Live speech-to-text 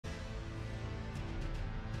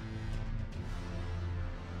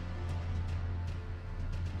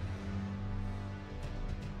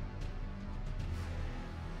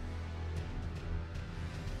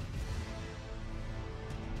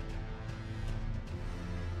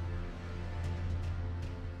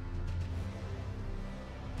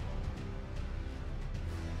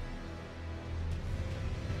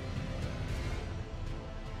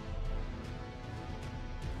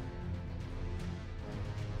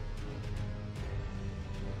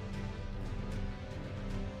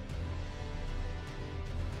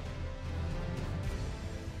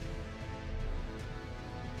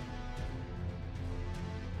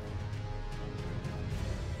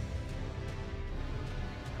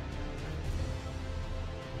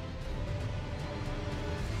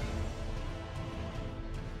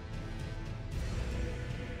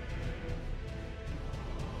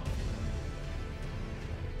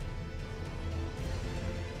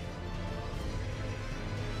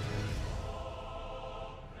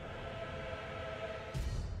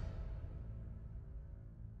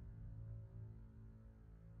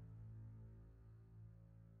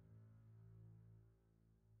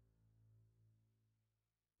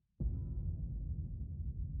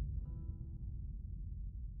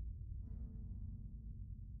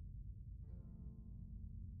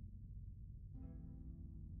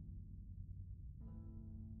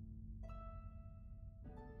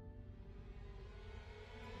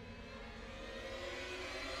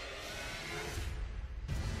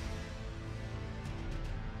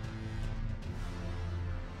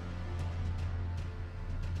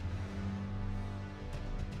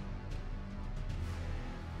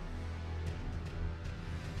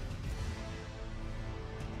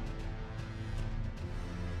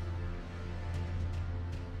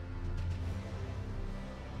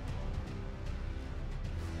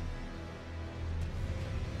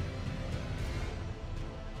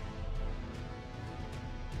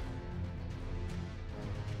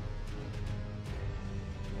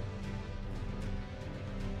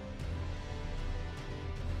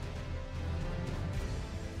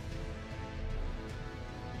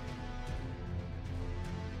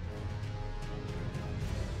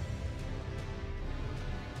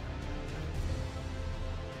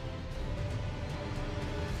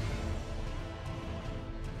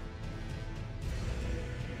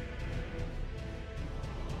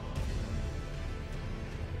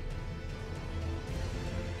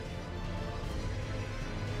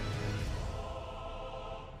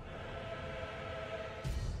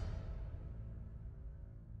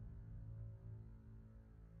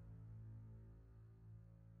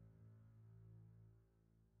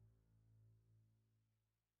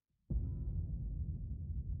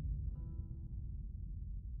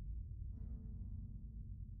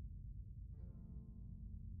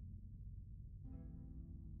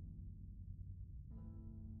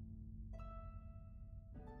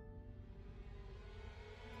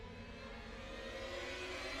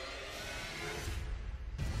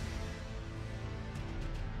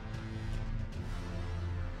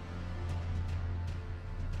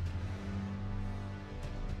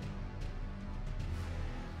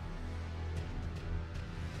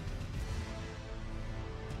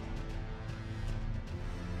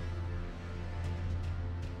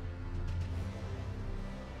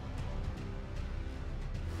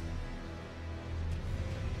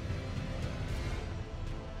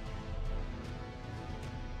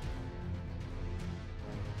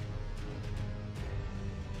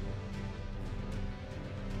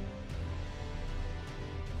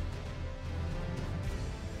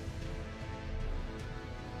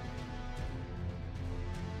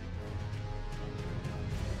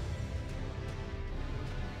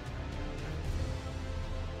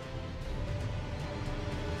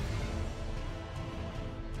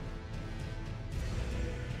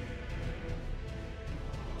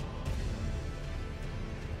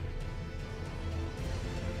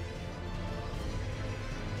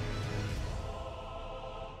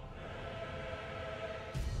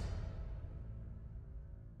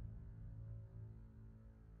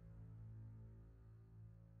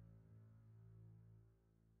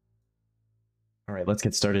All right, let's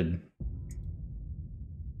get started.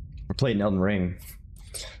 We're playing Elden Ring.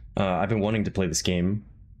 I've been wanting to play this game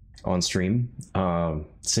on stream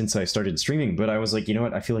since I started streaming, but I was like, you know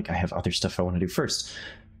what? I feel like I have other stuff I want to do first.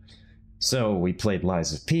 So we played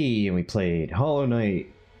Lies of P, and we played Hollow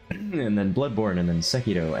Knight, and then Bloodborne, and then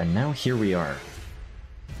Sekiro, and now here we are.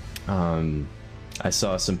 I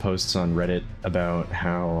saw some posts on Reddit about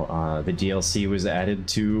how the DLC was added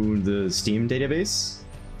to the Steam database,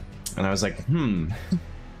 and I was like,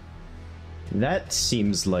 that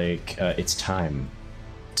seems like it's time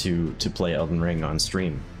to play Elden Ring on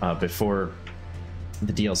stream before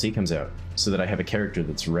the DLC comes out, so that I have a character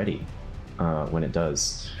that's ready when it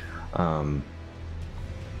does.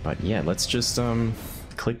 But yeah, let's just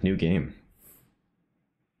click new game.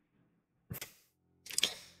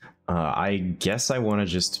 I guess I want to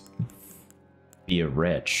just be a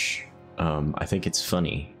wretch. I think it's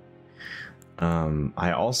funny.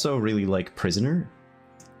 I also really like Prisoner.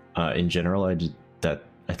 In general, I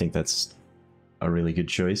think that's a really good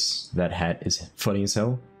choice. That hat is funny as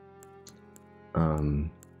hell.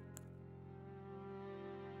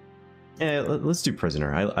 Yeah, let's do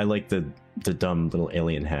Prisoner. I like the dumb little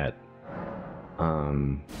alien hat.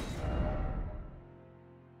 And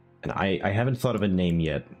I haven't thought of a name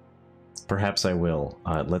yet. Perhaps I will.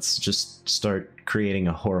 Let's just start creating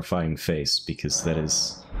a horrifying face, because that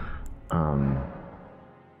is the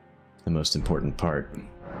most important part.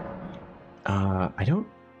 I don't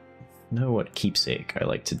know what keepsake I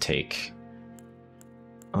like to take.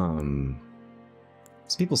 Some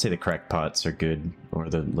people say the crackpots are good, or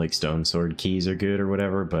the like stone sword keys are good, or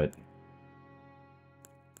whatever, but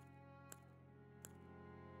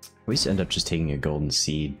I always end up just taking a golden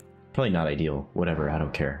seed. Probably not ideal. Whatever, I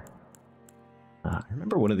don't care. I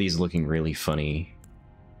remember one of these looking really funny.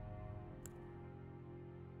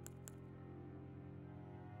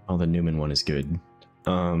 Oh, the Newman one is good.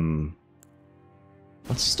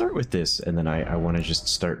 Let's start with this, and then I want to just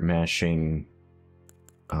start mashing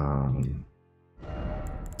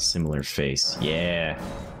similar face. Yeah.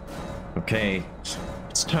 Okay.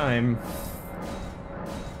 It's time.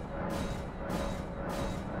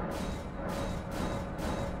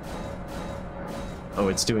 Oh,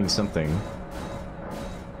 it's doing something.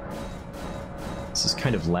 This is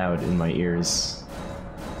kind of loud in my ears.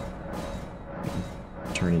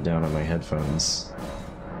 Turn it down on my headphones.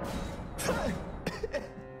 I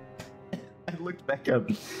looked back up.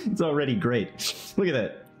 It's already great. Look at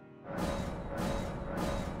that.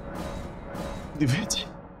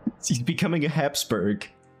 He's becoming a Habsburg.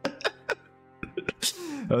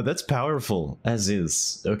 Oh, that's powerful, as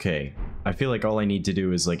is. Okay. I feel like all I need to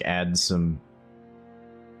do is like add some...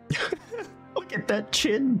 Look at that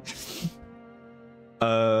chin.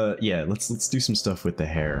 Yeah, let's do some stuff with the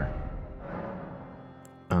hair.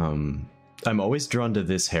 I'm always drawn to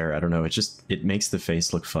this hair. I don't know, it makes the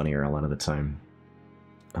face look funnier a lot of the time.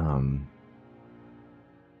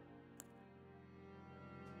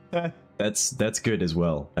 That's good as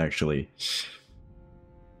well, actually.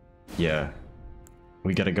 Yeah.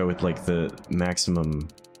 We gotta go with like the maximum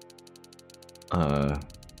oh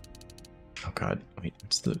god, wait,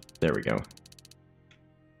 what's the... There we go.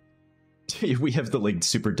 We have the like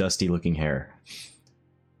super dusty looking hair.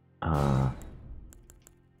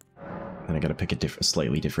 Then I gotta pick a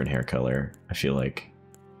slightly different hair color, I feel like.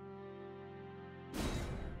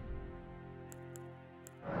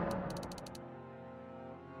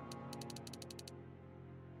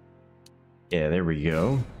 Yeah, there we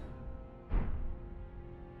go.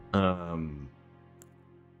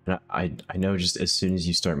 I know just as soon as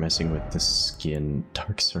you start messing with the skin,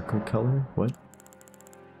 dark circle color? What?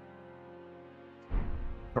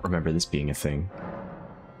 I don't remember this being a thing.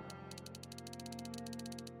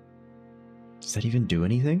 Does that even do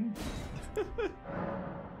anything?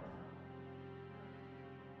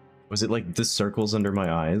 Was it like the circles under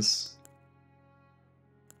my eyes?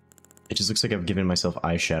 It just looks like I've given myself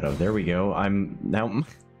eyeshadow. There we go. I'm now...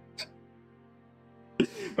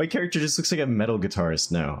 My character just looks like a metal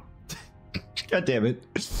guitarist now. God damn it.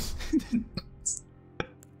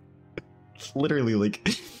 Literally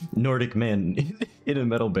like Nordic man in a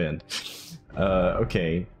metal band.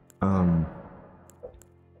 Okay.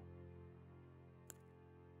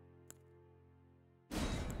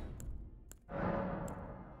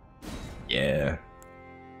 Yeah.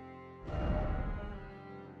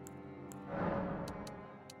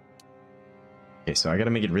 Okay, so I gotta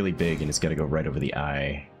make it really big, and it's gotta go right over the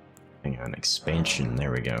eye. Hang on, expansion,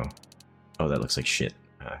 there we go. Oh, that looks like shit.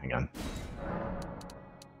 Hang on.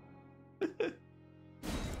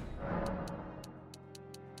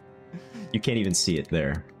 You can't even see it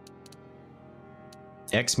there.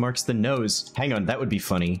 X marks the nose. Hang on, that would be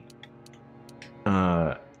funny.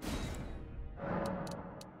 Now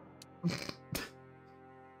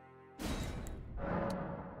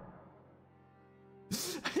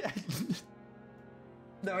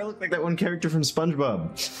I look like that one character from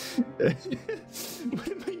SpongeBob.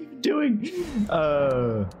 What am I even doing?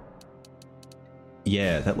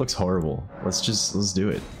 Yeah, that looks horrible. Let's do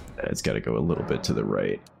it. It's got to go a little bit to the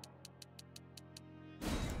right.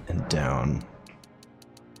 And down.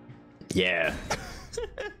 Yeah.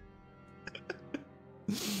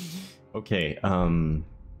 Okay,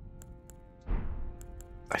 I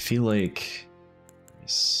feel like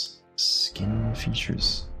skin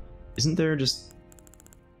features. Isn't there just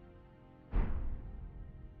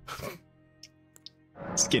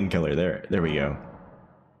skin color? There we go.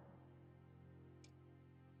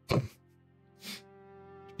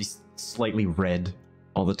 Be slightly red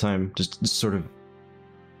all the time, just sort of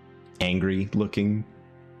angry looking.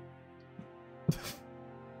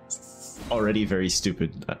 Already very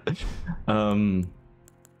stupid. And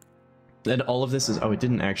all of this is, oh, it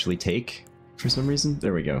didn't actually take for some reason.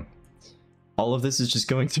 There we go. All of this is just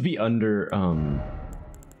going to be under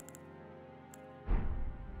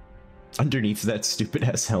underneath that stupid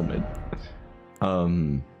ass helmet. Oh,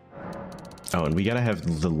 and we gotta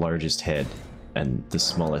have the largest head and the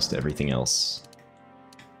smallest everything else.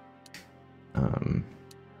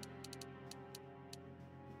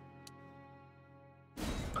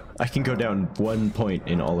 I can go down 1 point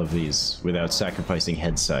in all of these without sacrificing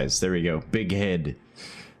head size. There we go. Big head.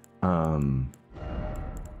 Oh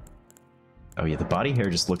yeah, the body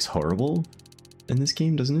hair just looks horrible in this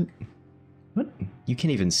game, doesn't it? What? You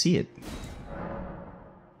can't even see it.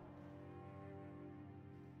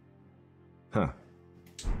 Huh.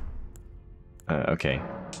 Okay.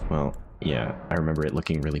 Well, yeah, I remember it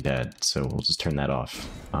looking really bad, so we'll just turn that off.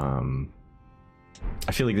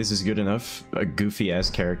 I feel like this is good enough. A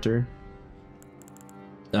goofy-ass character.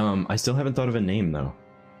 I still haven't thought of a name, though.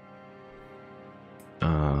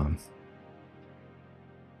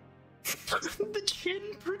 The chin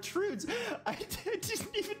protrudes! I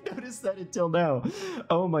didn't even notice that until now.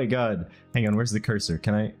 Oh my god. Hang on, where's the cursor?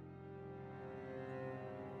 Can I...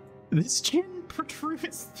 This chin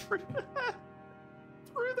protrudes through,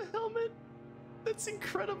 through the helmet. That's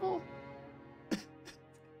incredible.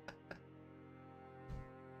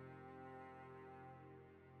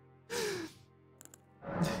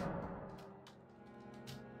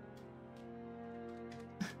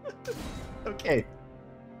 Okay.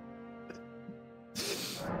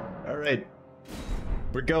 All right.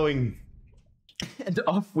 We're going. And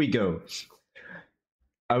off we go.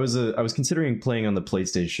 I was considering playing on the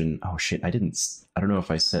PlayStation. Oh shit, I don't know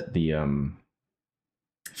if I set the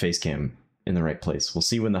face cam in the right place. We'll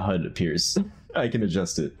see when the HUD appears. I can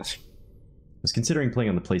adjust it. I was considering playing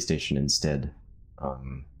on the PlayStation instead.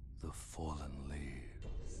 The fallen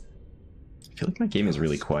leaves. I feel like my game is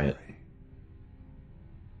really quiet.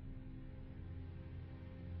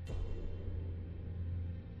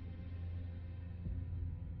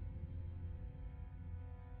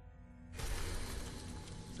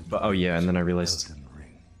 But, oh yeah, and then I realized Elden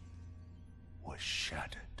ring was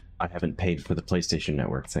shattered. I haven't paid for the PlayStation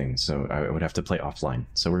Network thing, so I would have to play offline.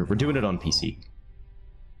 So we're doing it on PC.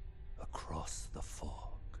 Across the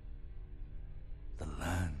fog, the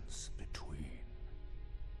lands between.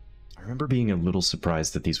 I remember being a little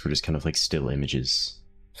surprised that these were just kind of like still images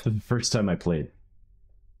for the first time I played.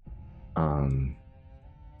 I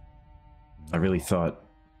really thought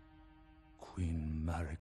Queen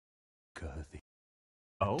Marika the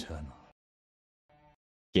Eternal.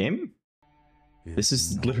 Game? This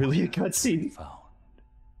is literally a cutscene.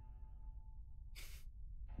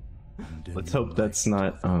 Let's hope that's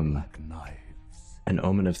not an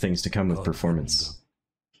omen of things to come with performance.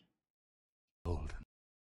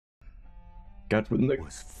 God, wouldn't the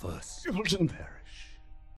was first to perish.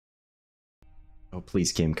 Oh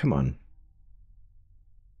please, game, come on.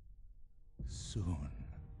 Soon,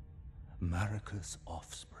 Marika's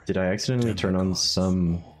offspring. Did I accidentally turn on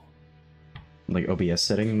some like OBS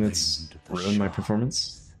setting that's ruined my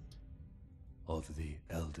performance? Of the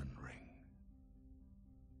Elden ring.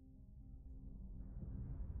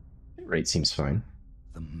 Rate seems fine.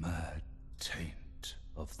 The mad taint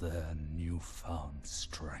of their newfound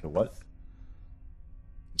strength. The what?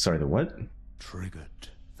 Sorry, the what? Triggered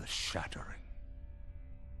the shattering.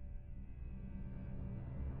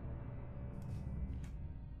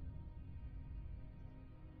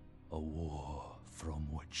 A war from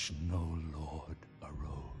which no lord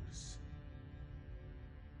arose.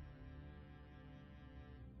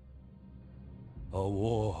 A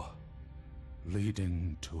war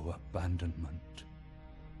leading to abandonment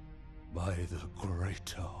by the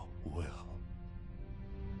greater will.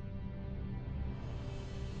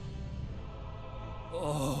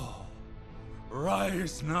 Oh,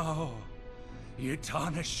 rise now, ye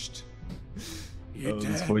tarnished, ye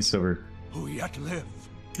This dead, voiceover who yet live.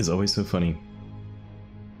 is always so funny.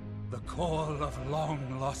 The call of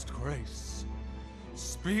long-lost grace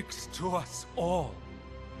speaks to us all.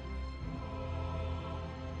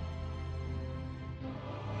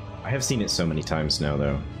 I have seen it so many times now,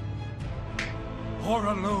 though.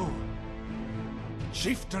 Horalu,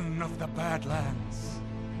 chieftain of the Badlands.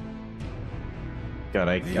 God,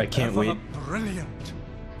 I can't wait Brilliant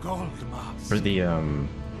Goldmask. for the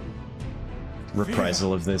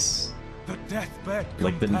reprisal of this. The deathbed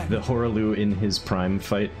Like the Horalu in his prime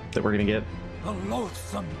fight that we're gonna get. the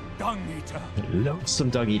loathsome dung eater. Loathsome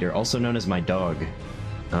Dog Eater, also known as my dog.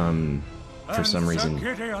 For some reason.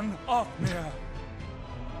 Sir Gideon Ofnir,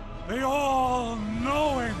 the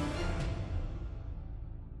all-knowing.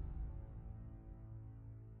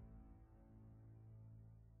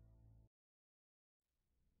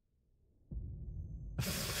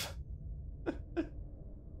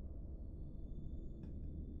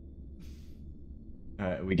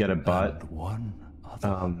 We got a bot. And one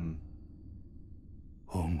other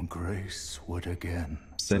whom grace would again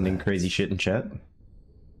Sending bless. crazy shit in chat.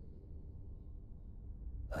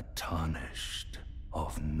 A tarnished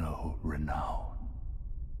of no renown.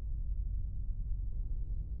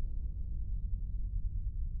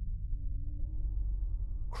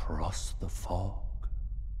 Cross the fog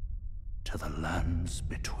to the lands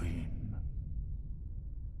between.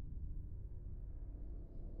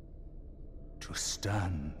 To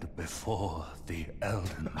stand before the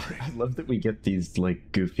Elden I Ring love that we get these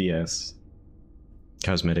like goofy ass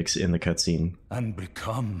cosmetics in the cutscene. and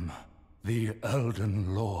become the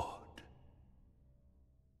Elden Lord.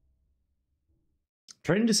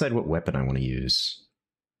 Trying to decide what weapon I want to use.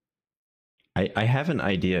 I have an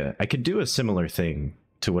idea. I could do a similar thing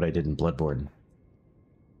to what I did in Bloodborne.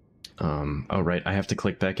 Oh right, I have to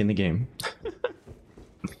click back in the game.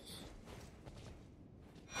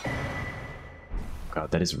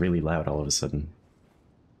 God, that is really loud all of a sudden.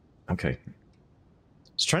 Okay.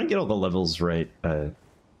 Just trying to get all the levels right.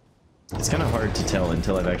 It's kind of hard to tell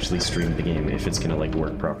until I've actually streamed the game if it's gonna like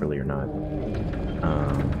work properly or not.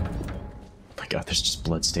 My God, there's just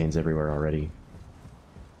bloodstains everywhere already.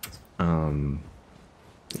 I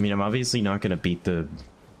mean, I'm obviously not gonna beat the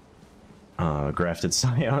Grafted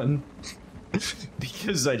Scion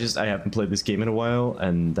because I haven't played this game in a while,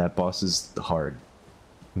 and that boss is hard.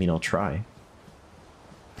 I mean, I'll try.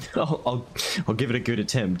 I'll give it a good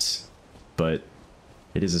attempt, but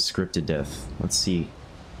it is a scripted death. Let's see.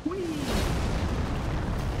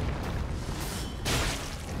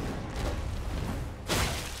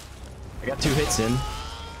 I got 2 hits in.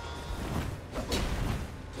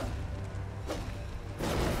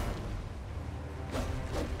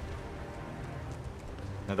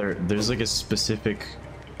 Now there's like a specific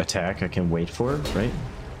attack I can wait for, right?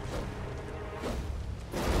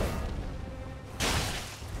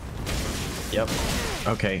 Yep.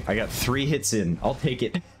 Okay, I got 3 hits in. I'll take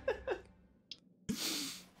it.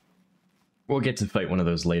 We'll get to fight one of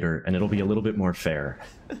those later, and it'll be a little bit more fair.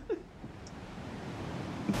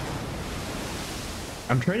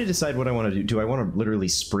 I'm trying to decide what I want to do. Do I want to literally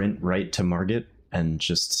sprint right to Margit and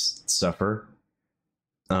just suffer?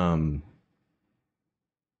 I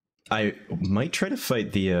might try to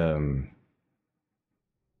fight the,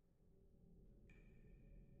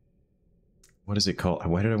 what is it called?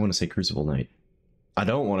 Why did I want to say Crucible Knight? I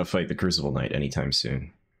don't want to fight the Crucible Knight anytime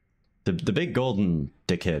soon. The big golden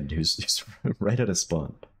dickhead who's right at a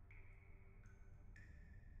spawn.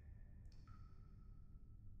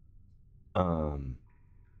 God,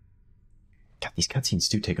 these cutscenes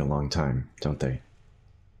do take a long time, don't they?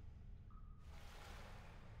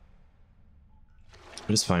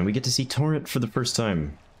 But it's fine, we get to see Torrent for the first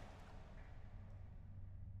time.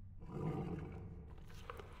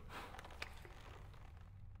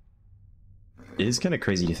 It is kind of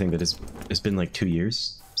crazy to think that it's been like 2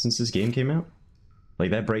 years since this game came out. Like,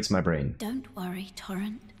 that breaks my brain. Don't worry,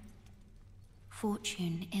 Torrent.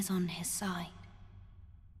 Fortune is on his side.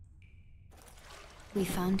 We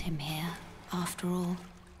found him here, after all.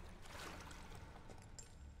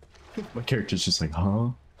 My character's just like, huh?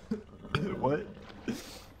 What?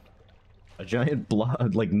 A giant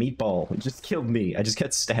blood, like meatball. It just killed me. I just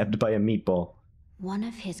got stabbed by a meatball. One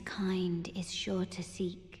of his kind is sure to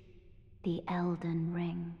seek the Elden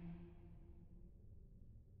Ring.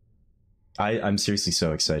 I'm seriously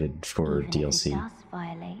so excited for Even DLC. if it does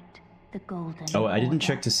violate the Golden Oh, I didn't Order.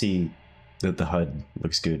 check to see that the HUD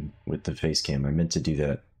looks good with the face cam. I meant to do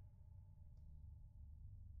that.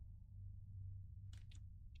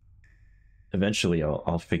 Eventually,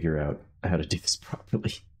 I'll figure out how to do this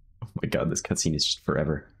properly. Oh my god, this cutscene is just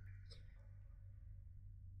forever.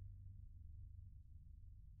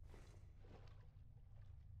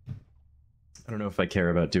 I don't know if I care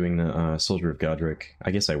about doing the Soldier of Godric.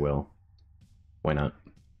 I guess I will. Why not?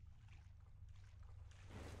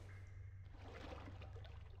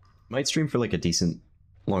 Might stream for like a decent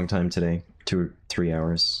long time today. 2 or 3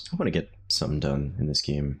 hours. I want to get something done in this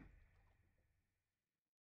game.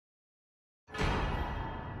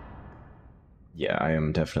 Yeah, I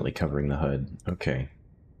am definitely covering the HUD. Okay.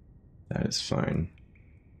 That is fine.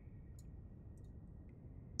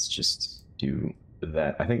 Let's just do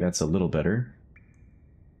that. I think that's a little better.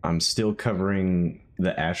 I'm still covering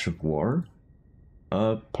the Ash of War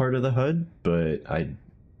part of the HUD, but I'd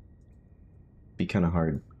be kind of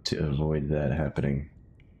hard to avoid that happening.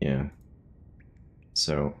 Yeah.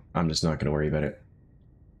 So I'm just not going to worry about it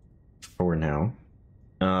for now.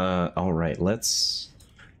 All right, let's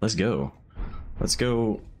go. Let's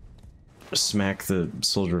go smack the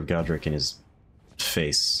Soldier of Godric in his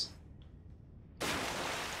face.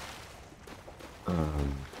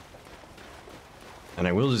 And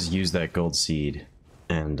I will just use that gold seed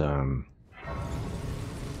and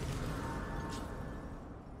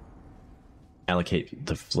allocate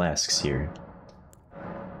the flasks here.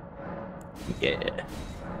 Yeah.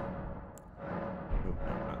 Oh, no,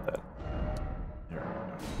 not that. There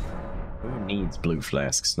we go. Who needs blue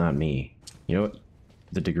flasks? Not me. You know what?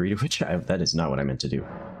 The degree to which I... That is not what I meant to do.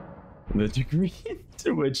 The degree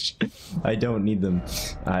to which I don't need them.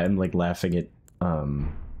 I'm like laughing at... Oh,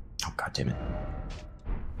 god damn it.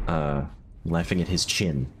 Laughing at his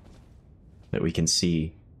chin. That we can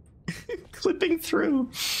see clipping through.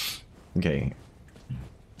 Okay.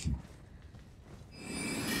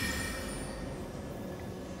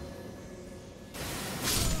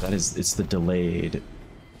 That is... It's the delayed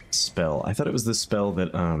spell. I thought it was the spell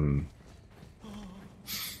that,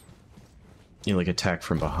 you know, like attack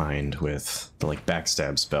from behind with the like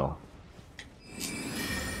backstab spell.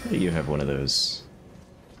 You have one of those.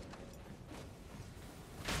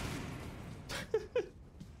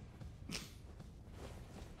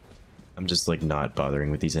 I'm just like not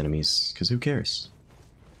bothering with these enemies because who cares?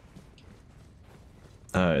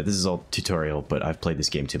 This is all tutorial, but I've played this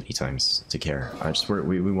game too many times to care. I just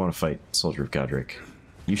we want to fight Soldier of Godric.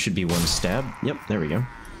 You should be one stab. Yep, there we go.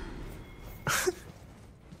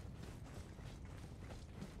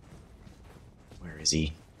 Where is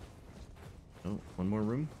he? Oh, one more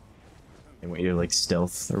room? I want you to like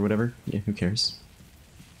stealth or whatever. Yeah, who cares?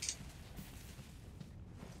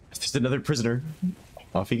 There's another prisoner.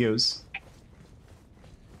 Off he goes.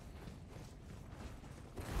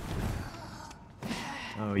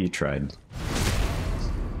 Oh, you tried.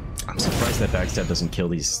 I'm surprised that backstab doesn't kill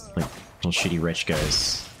these like little shitty rich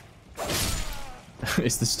guys.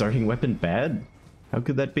 Is the starting weapon bad? How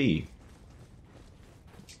could that be?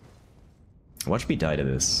 Watch me die to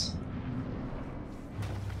this.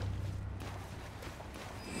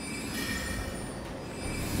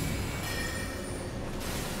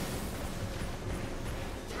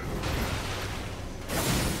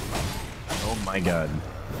 Oh my god.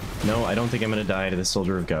 No, I don't think I'm gonna die to the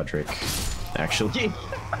Soldier of Godric. Actually. Hey,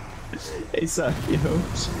 you know,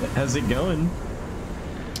 how's it going?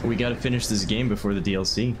 We gotta finish this game before the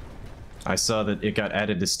DLC. I saw that it got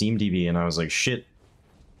added to SteamDB and I was like, shit.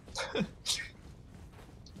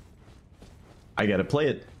 I gotta play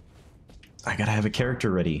it. I gotta have a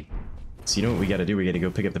character ready. So you know what we gotta do? We gotta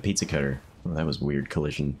go pick up the pizza cutter. Oh, that was weird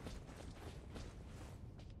collision.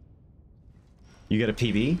 You got a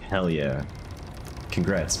PB? Hell yeah.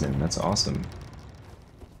 Congrats, man. That's awesome.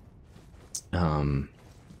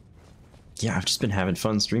 Yeah, I've just been having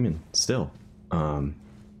fun streaming still. And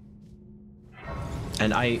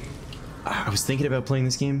I was thinking about playing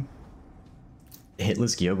this game.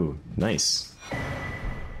 Hitless Gyobu. Nice.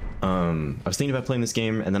 I was thinking about playing this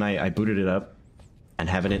game, and then I booted it up and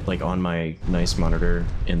having it like on my nice monitor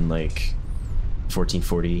in like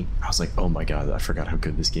 1440. I was like, oh my god, I forgot how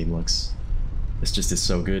good this game looks. This just is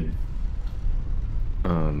so good.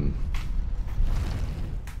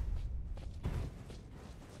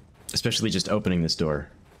 Especially just opening this door.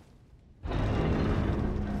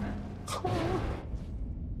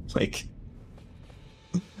 Like,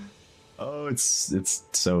 oh, it's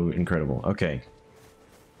so incredible. Okay.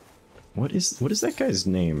 What is that guy's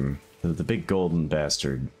name? The big golden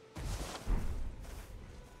bastard.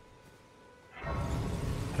 I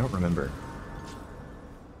don't remember.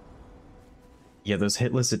 Yeah, those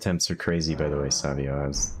hitless attempts are crazy, by the way, Savio. I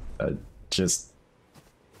was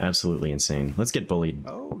Absolutely insane. Let's get bullied.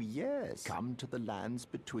 Oh, yes. Come to the lands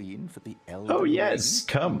between for the Elden Oh, yes,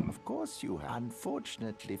 Ring. come. Of course you have.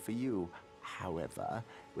 Unfortunately for you, however,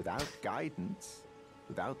 without guidance,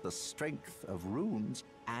 without the strength of runes,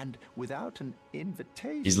 and without an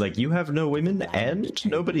invitation... He's like, you have no women, and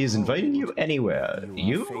nobody is inviting you anywhere.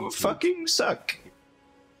 You fucking suck.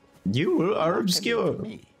 You are obscure.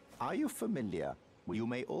 Are you familiar? You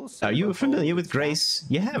may also... Are you familiar with grace?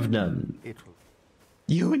 You have none. It will...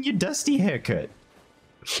 You and your dusty haircut.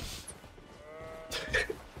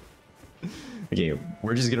 Okay,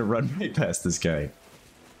 we're just gonna run right past this guy.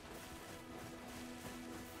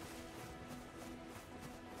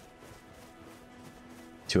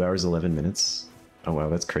 Two hours, 11 minutes. Oh wow,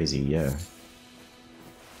 that's crazy, yeah.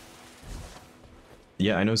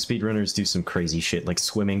 Yeah, I know speedrunners do some crazy shit, like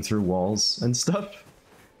swimming through walls and stuff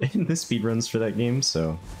in the speedruns for that game,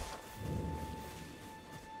 so...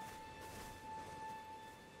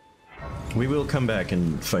 We will come back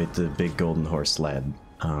and fight the big golden horse lad.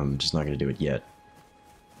 Just not gonna do it yet.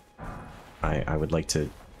 I would like to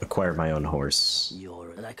acquire my own horse.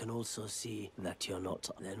 And I can also see that you're not.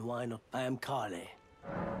 Then why not? I am Carly.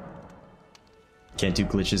 Can't do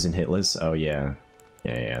glitches and hitless? Oh yeah.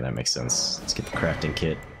 Yeah, that makes sense. Let's get the crafting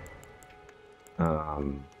kit.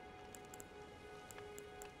 Feel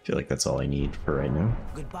like that's all I need for right now.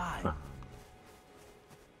 Goodbye.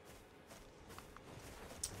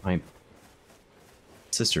 My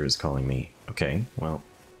sister is calling me. Okay, well.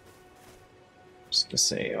 Just gonna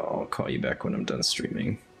say I'll call you back when I'm done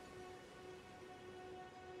streaming.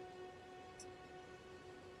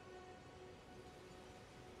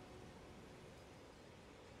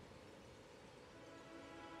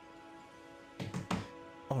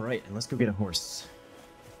 Alright, and let's go get a horse.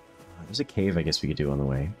 There's a cave I guess we could do on the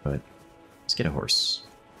way, but let's get a horse.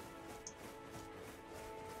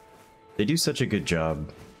 They do such a good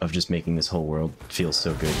job of just making this whole world feel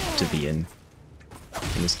so good to be in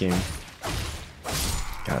this game.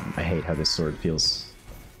 God, I hate how this sword feels.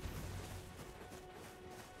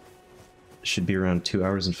 Should be around 2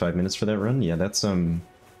 hours and 5 minutes for that run. Yeah, that's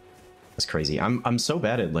crazy. I'm so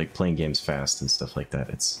bad at like playing games fast and stuff like that.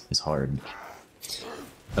 It's hard.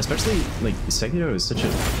 Especially like Sekiro is such a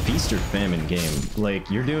feast or famine game. Like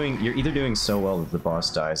you're either doing so well that the boss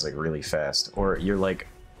dies like really fast, or you're like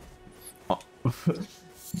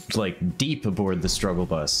like deep aboard the struggle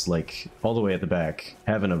bus, like all the way at the back,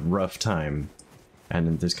 having a rough time,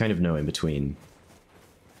 and there's kind of no in between.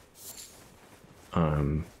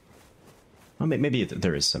 Well, maybe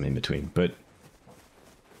there is some in between, but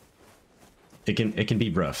it can be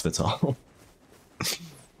rough. That's all.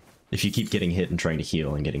 If you keep getting hit and trying to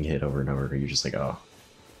heal and getting hit over and over, you're just like, oh.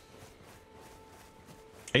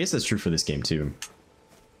 I guess that's true for this game too.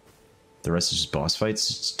 The rest is just boss fights,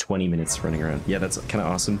 just 20 minutes running around. Yeah, that's kind of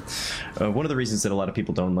awesome. One of the reasons that a lot of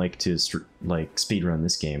people don't like to speedrun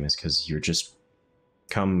this game is because you're just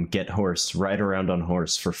come get horse, ride around on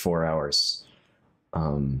horse for 4 hours.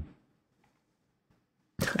 I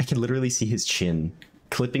can literally see his chin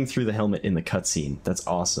clipping through the helmet in the cutscene. That's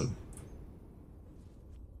awesome.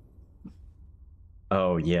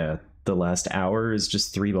 Oh yeah, the last hour is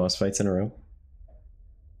just 3 boss fights in a row.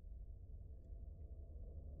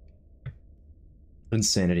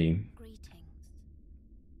 Insanity. Greetings,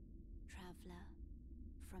 traveler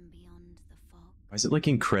from beyond the fog. Why is it like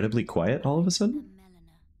incredibly quiet all of a sudden?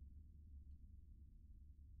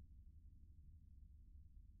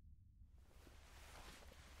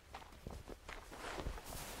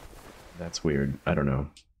 That's weird. I don't know.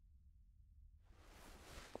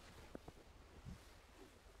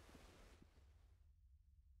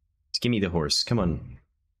 Just give me the horse. Come on.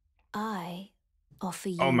 I offer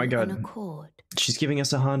you Oh my God. an accord. She's giving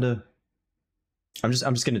us a Honda. I'm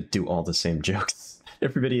just gonna do all the same jokes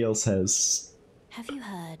everybody else has. Have you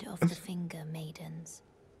heard of the Finger Maidens?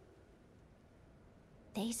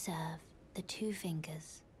 They serve the 2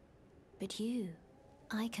 fingers. But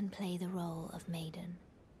I can play the role of maiden,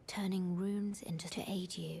 turning runes into to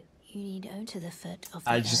aid you. You need only to the foot of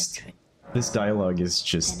the tree. This dialogue is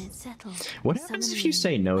just... Then it's settled. What happens if you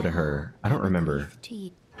say no to her? I don't remember.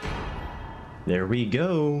 There we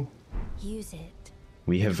go. Use it.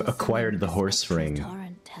 We have acquired the horse ring.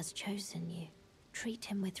 Torrent has chosen you. Treat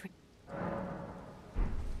him with...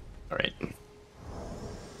 Alright.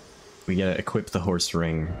 We gotta equip the horse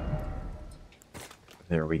ring.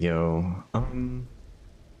 There we go.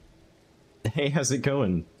 Hey, how's it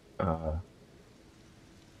going?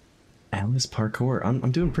 Alice Parkour.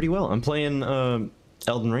 I'm doing pretty well. I'm playing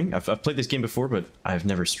Elden Ring. I've played this game before, but I've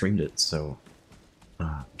never streamed it, so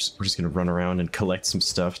we're just gonna run around and collect some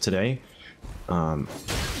stuff today.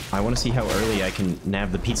 I want to see how early I can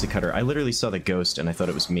nab the pizza cutter. I literally saw the ghost and I thought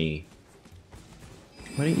it was me.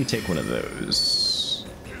 Why don't you take one of those?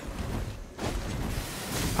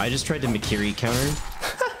 I just tried to Mikiri counter.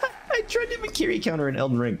 I tried to Mikiri counter in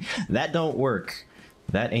Elden Ring. That don't work.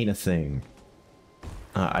 That ain't a thing.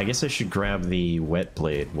 I guess I should grab the wet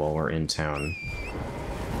blade while we're in town.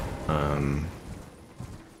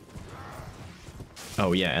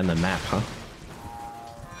 Oh yeah, and the map, huh?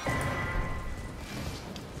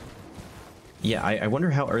 Yeah, I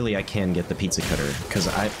wonder how early I can get the pizza cutter, because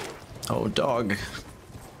Oh, dog.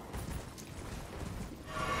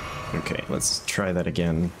 Okay, let's try that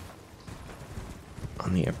again.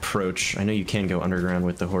 On the approach. I know you can go underground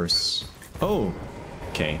with the horse. Oh!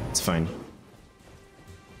 Okay, it's fine.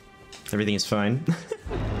 Everything is fine.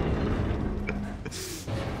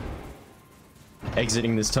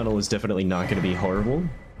 Exiting this tunnel is definitely not going to be horrible.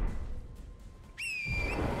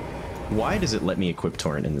 Why does it let me equip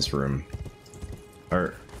torrent in this room?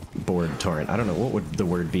 Or board torrent. I don't know. What would the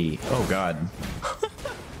word be? Oh, God.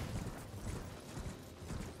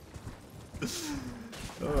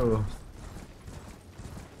 Oh.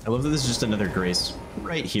 I love that this is just another grace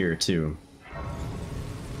right here, too.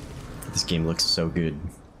 This game looks so good.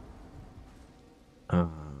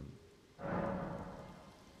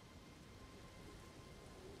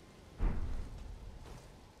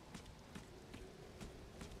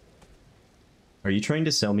 Are you trying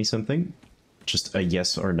to sell me something? Just a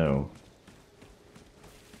yes or no.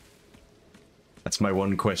 That's my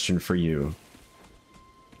one question for you.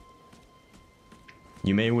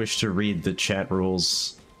 You may wish to read the chat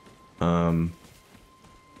rules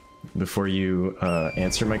before you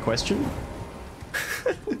answer my question.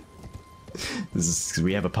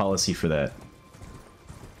 We have a policy for that.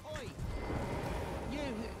 Oi!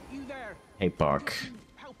 You there. Hey, Bach.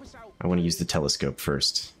 Help us out. I want to use the telescope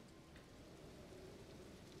first.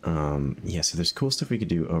 Yeah, so there's cool stuff we could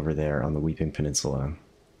do over there on the Weeping Peninsula.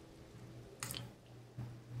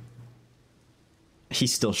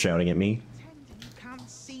 He's still shouting at me. You can't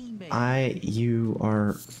see me. You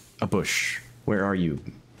are a bush. Where are you,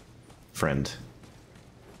 friend?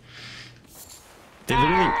 They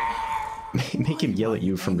literally make him yell at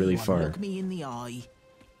you from really far. Look me in the eye.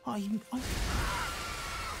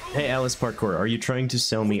 Hey, Alice Parkour, are you trying to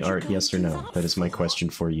sell me art, yes or no? That is my question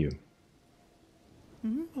for you.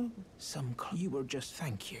 You were just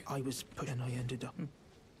thank you. I was put and I ended up.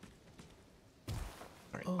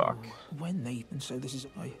 Alright, Oh, Bach. when they and so this is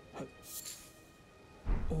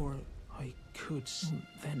or I could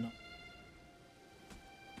then.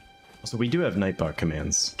 Also, we do have Nightbot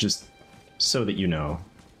commands, just so that you know.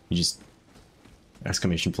 You just...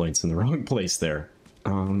 exclamation points in the wrong place there.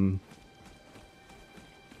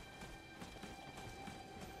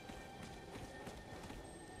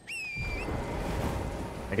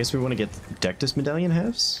 I guess we want to get Dectus Medallion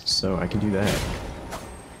halves, so I can do that.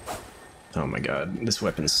 Oh my god, this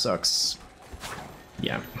weapon sucks.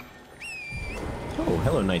 Yeah. Oh,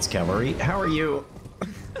 hello, Knights Cavalry. How are you?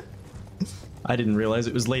 I didn't realize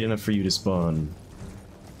it was late enough for you to spawn.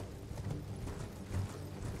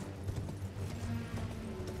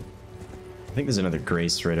 I think there's another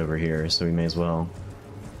Grace right over here, so we may as well.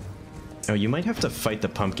 Oh, you might have to fight the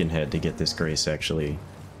Pumpkinhead to get this Grace, actually.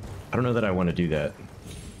 I don't know that I want to do that.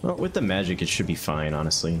 Well, with the magic, it should be fine,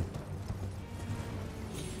 honestly.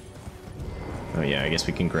 Oh yeah, I guess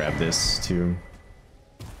we can grab this, too.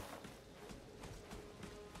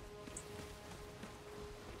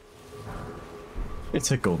 It's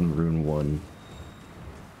a Golden Rune 1.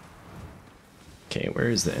 Okay, where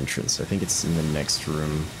is the entrance? I think it's in the next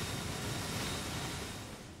room.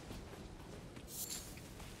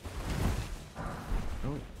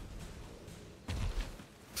 Oh.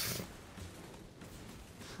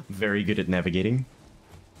 Very good at navigating.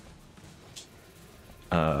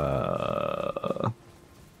 Oh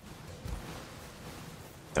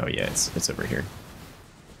yeah, it's over here.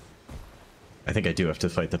 I think I do have to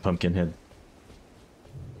fight the Pumpkinhead.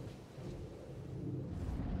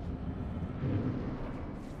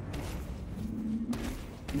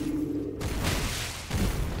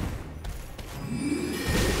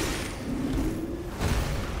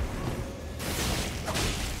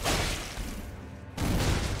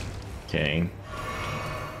 Okay.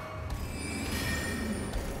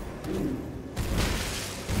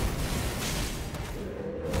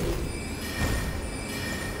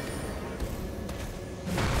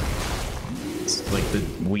 It's like the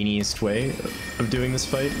weeniest way of doing this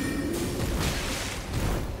fight.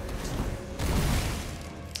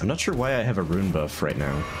 I'm not sure why I have a rune buff right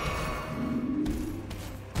now.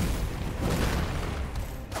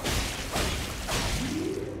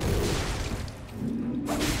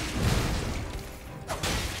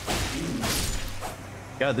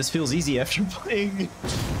 God, this feels easy after playing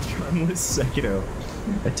Charmless Sekiro.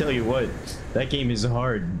 I tell you what, that game is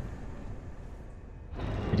hard.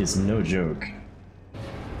 It is no joke.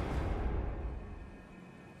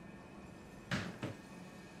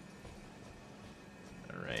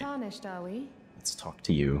 Alright. Tarnished, are we? Let's talk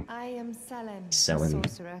to you. I am Selen, Selen. a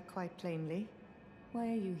sorcerer, quite plainly. Why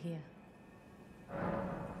are you here?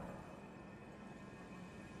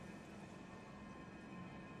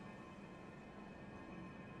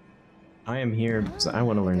 I am here because I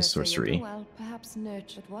want to learn dare say you do sorcery. well, perhaps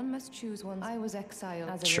nurture, but one must choose one. I was exiled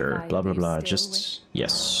as a Sure, revive. blah blah You blah, still just...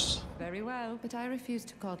 yes. Very well, but I refuse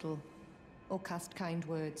to coddle or cast kind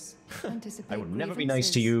words. Anticipate I will never be nice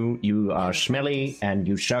to grievances. you. You are Never smelly practice. and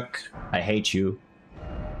you suck. I hate you.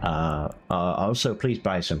 Also, please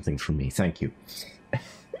buy something from me. Thank you.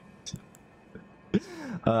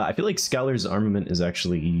 I feel like Scholar's armament is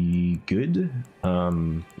actually good.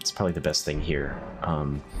 It's probably the best thing here.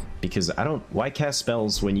 Because I don't... why cast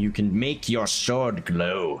spells when you can make your sword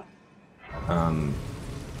glow?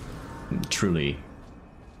 Truly.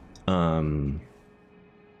 I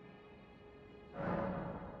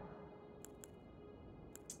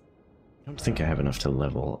don't think I have enough to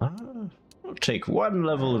level. I'll take 1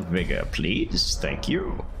 level of vigor, please. Thank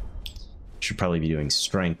you. Should probably be doing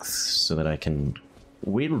strength so that I can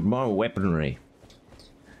wield more weaponry.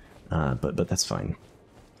 But that's fine.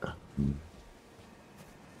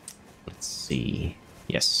 Let's see.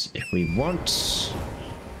 Yes, if we want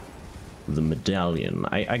the medallion,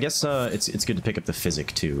 I guess it's good to pick up the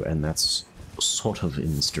physic too, and that's sort of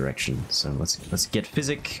in this direction. So let's get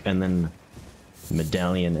physic and then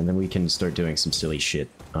medallion, and then we can start doing some silly shit.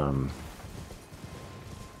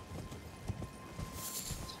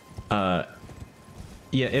 Yeah,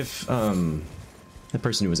 if the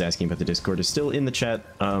person who was asking about the Discord is still in the chat,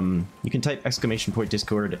 you can type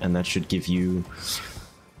 !Discord, and that should give you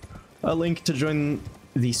a link to join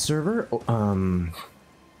the server.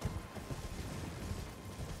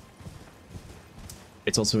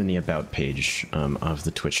 It's also in the About page of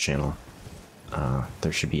the Twitch channel.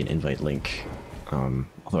 There should be an invite link.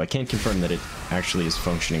 Although I can't confirm that it actually is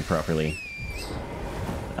functioning properly.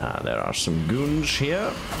 There are some goons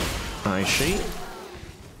here, I see.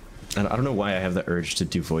 And I don't know why I have the urge to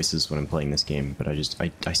do voices when I'm playing this game, but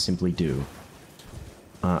I simply do.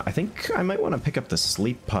 I think I might want to pick up the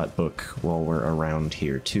Sleep Pot book while we're around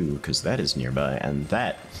here too, because that is nearby, and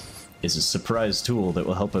that is a surprise tool that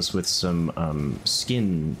will help us with some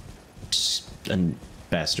skin and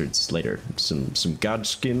bastards later. Some god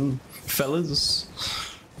skin fellas.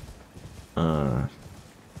 Yeah,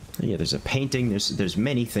 there's a painting. There's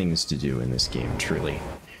many things to do in this game, truly.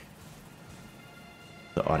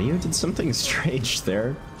 The audio did something strange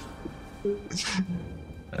there.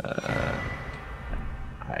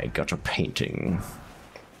 I got a painting.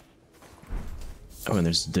 Oh, and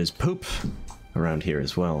there's poop around here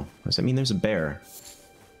as well. Does that mean there's a bear?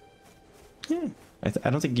 Yeah. I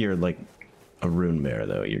don't think you're like a rune bear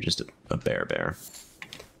though. You're just a bear.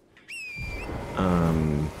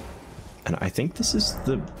 And I think this is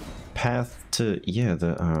the path to, yeah,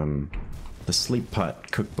 the Sleep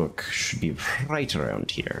Pot cookbook should be right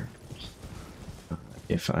around here,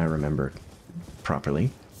 if I remember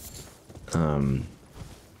properly. I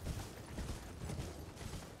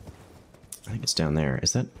think it's down there.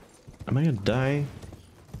 Is that... am I gonna die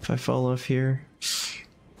if I fall off here?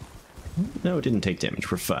 No, it didn't take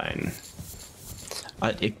damage. We're fine.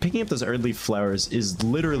 Picking up those early flowers is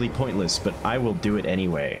literally pointless, but I will do it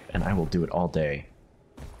anyway, and I will do it all day.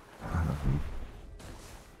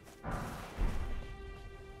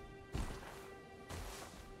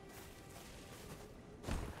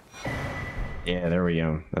 Yeah, there we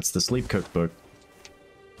go. That's the Sleep Cookbook.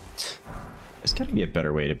 There's gotta be a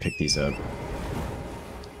better way to pick these up.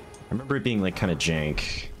 I remember it being like kind of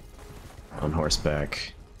jank on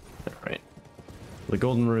horseback. Alright. The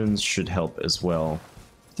golden runes should help as well.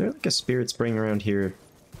 Is there like a spirit spring around here?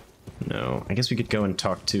 No. I guess we could go and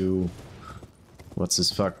talk to... what's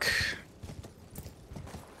his fuck?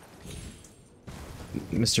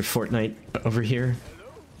 Mr. Fortnite over here.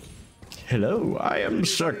 Hello, I am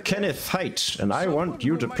Sir Kenneth Height, and I want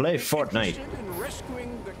you to play Fortnite.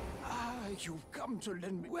 You've come to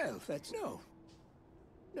lend me. Well, that's no.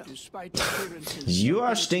 Despite appearances, You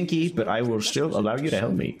are stinky, but I will still allow you to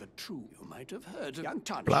help me. the true, you might have heard of young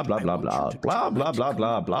Tarnished. Blah blah blah I want blah you to blah come blah back blah to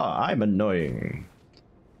blah blah. I'm annoying.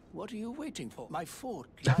 What are you waiting for? My fort.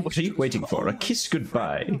 What are you waiting for? A kiss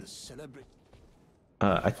goodbye.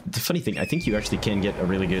 The funny thing, I think you actually can get a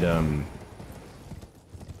really good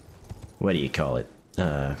what do you call it?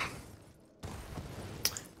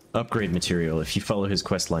 Upgrade material if you follow his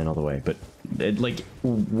quest line all the way, but like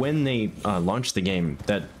when they launched the game,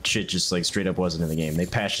 that shit just like straight up wasn't in the game. They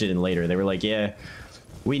patched it in later. They were like, yeah,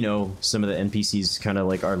 we know some of the NPCs kind of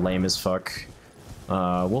like are lame as fuck.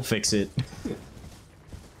 We'll fix it.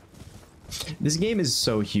 This game is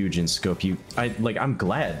so huge in scope. I'm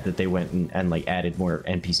glad that they went and like added more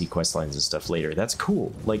NPC quest lines and stuff later. That's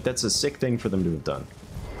cool. Like that's a sick thing for them to have done.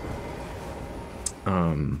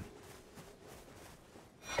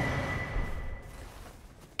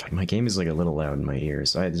 God, my game is like a little loud in my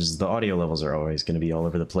ears. The audio levels are always going to be all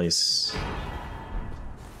over the place.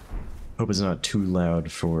 Hope it's not too loud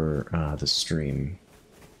for the stream.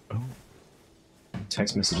 Oh,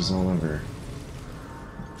 text messages all over.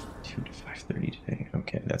 2 to 5:30 today.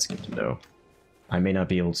 Okay, that's good to know. I may not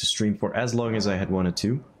be able to stream for as long as I had wanted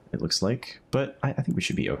to, it looks like, but I think we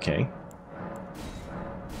should be okay.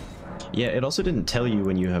 Yeah, it also didn't tell you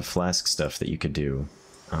when you have flask stuff that you could do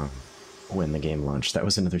when the game launched. That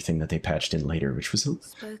was another thing that they patched in later, which was a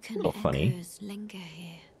little funny. Echoes linger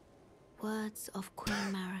here. Words of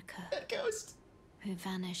Queen Marika, Ghost. who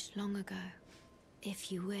vanished long ago.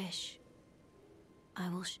 If you wish, I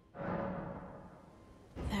will.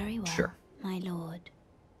 Very well, Sure. my lord,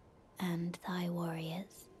 and thy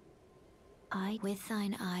warriors. With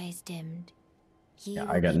thine eyes dimmed. Yeah,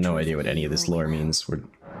 I got no idea what any of this lore means. We're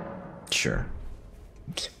sure.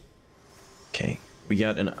 Okay, we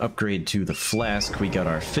got an upgrade to the flask. We got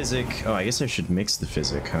our physic. Oh, I guess I should mix the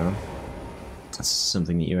physic, huh? That's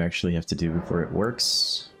something that you actually have to do before it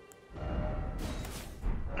works.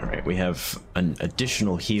 All right, we have an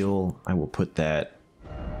additional heal. I will put that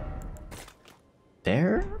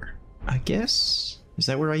there, I guess. Is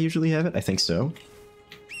that where I usually have it? I think so.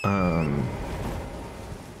 We're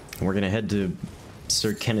gonna head to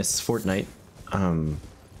Sir Kenneth's Fortnite.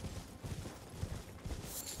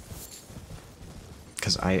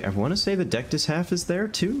 Because I want to say the Dectus half is there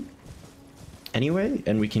too. Anyway,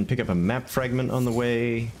 and we can pick up a map fragment on the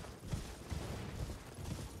way.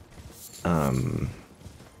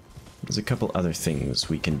 There's a couple other things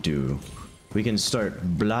we can do. We can start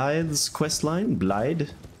Blythe's questline. Blythe?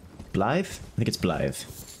 I think it's Blythe.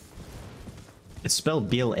 It's spelled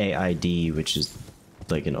B-L-A-I-D, which is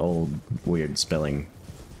like an old weird spelling.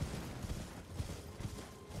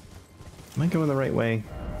 Am I going the right way?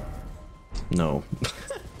 No.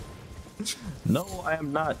 No, I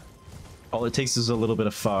am not. All it takes is a little bit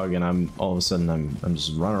of fog, and all of a sudden I'm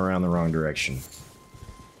just running around the wrong direction.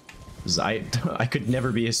 'Cause I could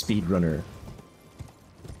never be a speedrunner.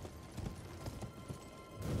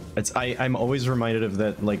 I'm always reminded of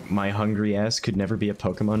that, like, my hungry ass could never be a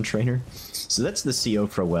Pokemon trainer. So that's the CO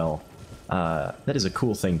for well. That is a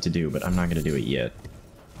cool thing to do, but I'm not gonna do it yet.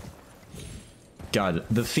 God,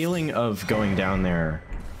 the feeling of going down there,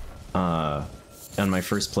 on my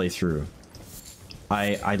first playthrough,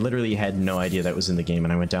 I literally had no idea that was in the game,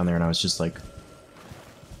 and I went down there and I was just like,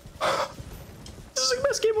 this is the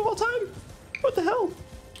best game of all time! What the hell?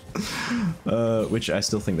 Which I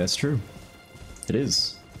still think that's true. It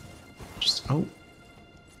is. Just, oh.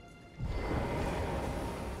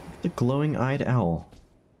 The glowing-eyed owl.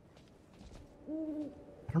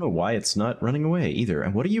 I don't know why it's not running away either.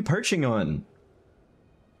 And what are you perching on?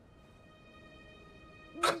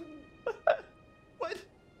 What?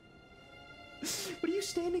 What are you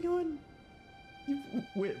standing on? You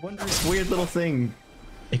wondrous weird little thing.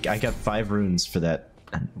 I got 5 runes for that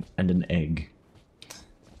and an egg.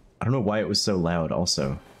 I don't know why it was so loud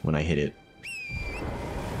also when I hit it.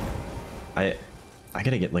 I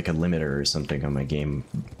gotta get like a limiter or something on my game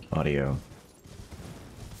audio.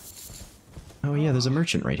 Oh yeah, there's a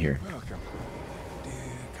merchant right here. Welcome, dear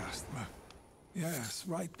customer. Yes,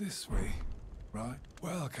 right this way. Right,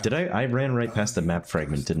 welcome. Did I ran right past the map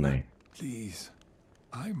fragment, didn't I? Please,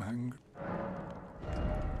 I'm hungry.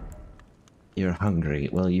 You're hungry.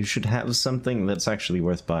 Well, you should have something that's actually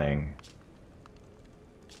worth buying.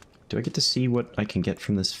 Do I get to see what I can get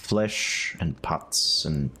from this flesh and pots?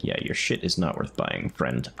 And yeah, your shit is not worth buying,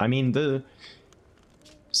 friend. I mean, does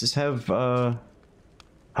this have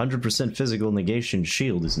 100% physical negation?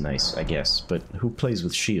 Shield is nice, I guess, but who plays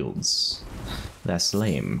with shields? That's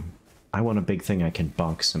lame. I want a big thing I can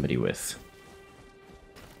bonk somebody with.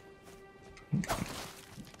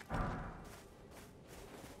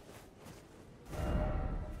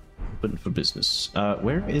 Open for business.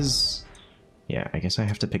 Where is... Yeah, I guess I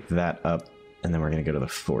have to pick that up, and then we're gonna go to the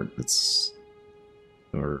fort that's...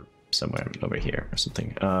 or somewhere over here, or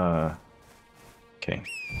something. Okay.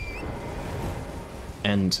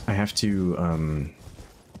 And I have to,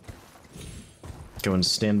 go and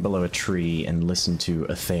stand below a tree and listen to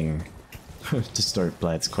a thing to start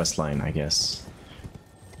Blythe's questline, I guess.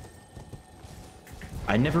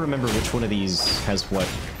 I never remember which one of these has what,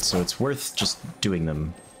 so it's worth just doing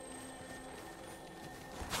them.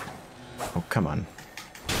 Oh, come on.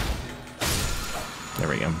 There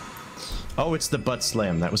we go. Oh, it's the butt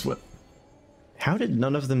slam. That was what... How did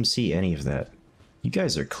none of them see any of that? You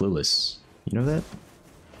guys are clueless. You know that?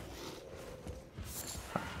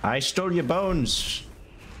 I stole your bones!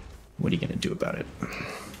 What are you gonna do about it?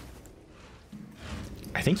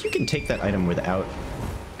 I think you can take that item without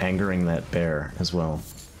angering that bear as well.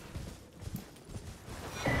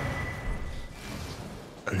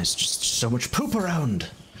 And there's just so much poop around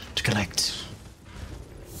to collect.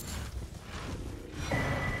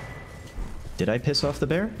 Did I piss off the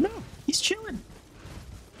bear? No, he's chilling.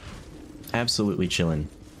 Absolutely chilling.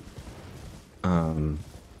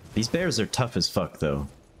 These bears are tough as fuck, though.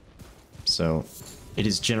 So, it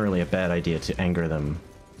is generally a bad idea to anger them.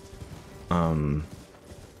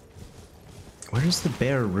 Where's the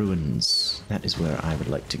bear ruins? That is where I would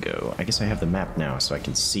like to go. I guess I have the map now, so I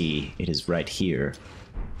can see it is right here.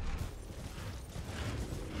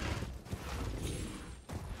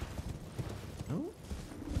 Oh,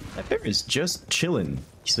 that bear is just chilling.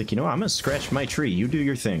 He's like, you know, I'm gonna scratch my tree. You do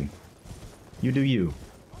your thing. You do you.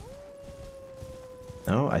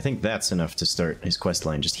 Oh, I think that's enough to start his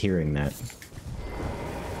questline, just hearing that.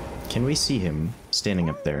 Can we see him standing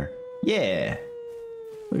up there? Yeah!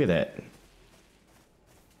 Look at that.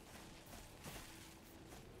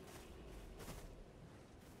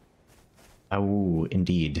 Oh,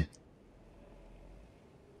 indeed.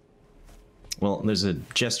 Well, there's a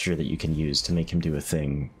gesture that you can use to make him do a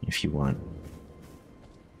thing, if you want.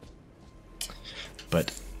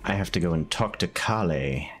 But I have to go and talk to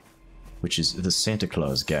Kale, which is the Santa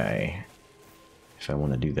Claus guy, if I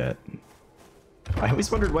want to do that. I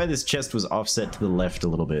always wondered why this chest was offset to the left a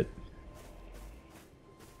little bit.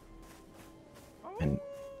 And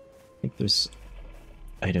I think there's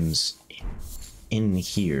items in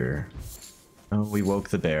here. Oh, we woke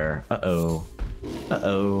the bear. Uh-oh.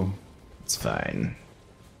 Uh-oh. It's fine.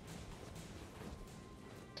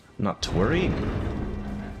 Not to worry.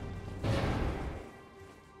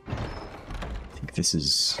 I think this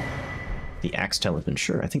is the axe talisman.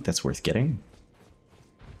 Sure, I think that's worth getting.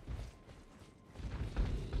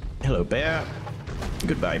 Hello, bear.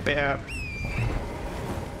 Goodbye, bear.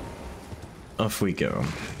 Off we go.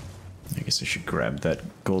 I guess I should grab that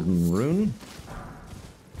golden rune.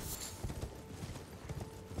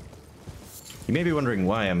 You may be wondering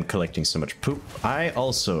why I'm collecting so much poop. I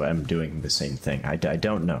also am doing the same thing. I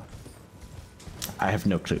don't know. I have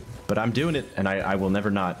no clue. But I'm doing it, and I will never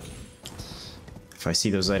not. If I see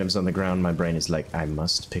those items on the ground, my brain is like, I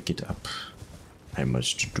must pick it up. I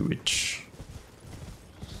must do it.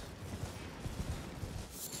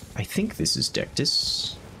 I think this is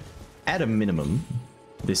Dectus. At a minimum,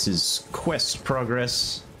 this is quest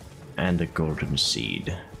progress and a golden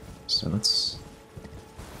seed. So let's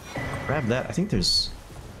grab that. I think there's...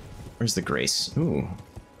 Where's the grace? Ooh.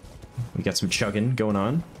 We got some chugging going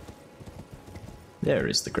on. There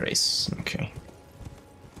is the grace. Okay.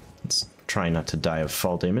 Let's try not to die of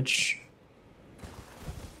fall damage.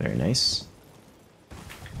 Very nice.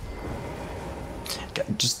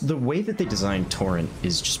 Just the way that they designed Torrent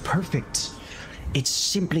is just perfect. It's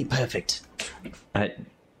simply perfect.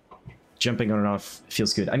 Jumping on and off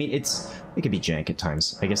feels good. I mean, it can be jank at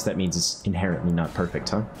times. I guess that means it's inherently not perfect,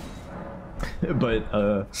 huh? But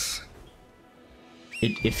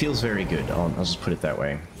it feels very good. I'll just put it that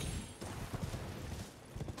way.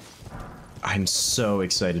 I'm so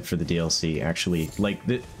excited for the DLC. Actually, like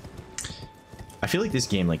I feel like this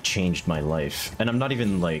game like changed my life, and I'm not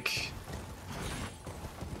even like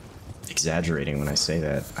exaggerating when I say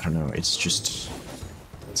that. I don't know. It's just,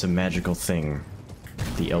 it's a magical thing.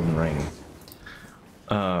 The Elden Ring.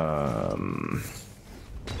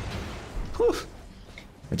 Whew.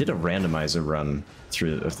 I did a randomizer run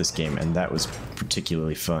through of this game, and that was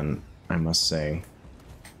particularly fun, I must say.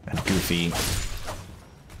 And goofy.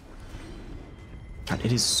 God,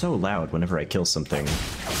 it is so loud whenever I kill something.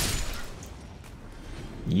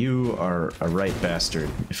 You are a right bastard,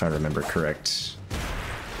 if I remember correct.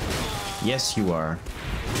 Yes, you are.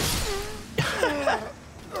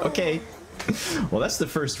 Okay. Well, that's the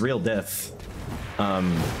first real death.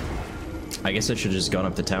 I guess I should have just gone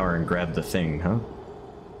up the tower and grabbed the thing, huh?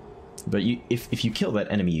 But if you kill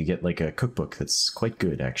that enemy, you get like a cookbook that's quite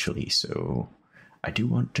good, actually, so I do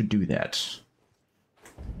want to do that.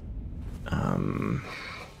 And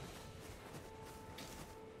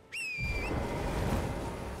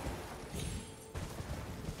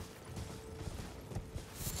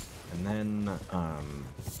then,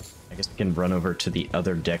 I guess we can run over to the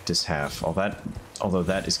other Dectus half. Although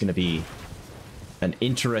that is going to be an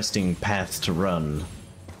interesting path to run.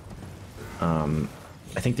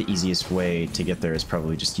 I think the easiest way to get there is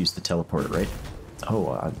probably just use the teleport, right?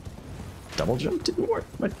 Oh, double jump didn't work.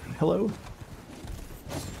 What? Hello?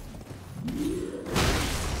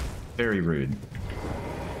 Very rude.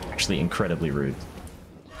 Actually, incredibly rude.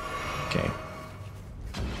 Okay.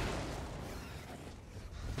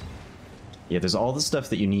 Yeah, there's all the stuff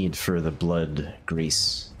that you need for the blood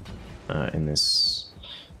grease in this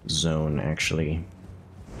zone, actually.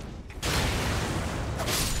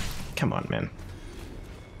 Come on, man.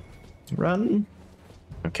 Run.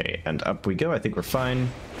 Okay, and up we go. I think we're fine.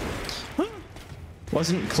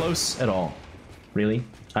 Wasn't close at all. Really?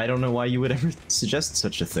 I don't know why you would ever suggest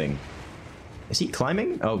such a thing. Is he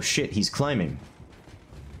climbing? Oh shit, he's climbing.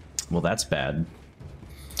 Well, that's bad.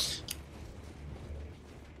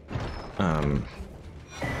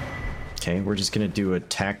 Okay, we're just gonna do a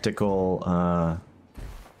tactical,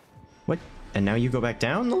 What? And now you go back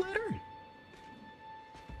down the ladder?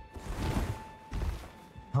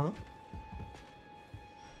 Huh?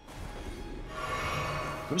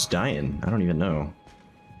 Who's dying? I don't even know.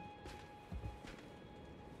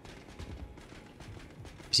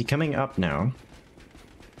 Is he coming up now?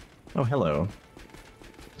 Oh, hello.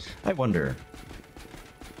 I wonder.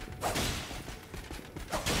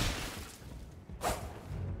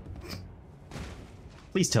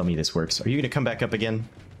 Please tell me this works. Are you gonna come back up again?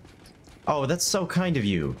 Oh, that's so kind of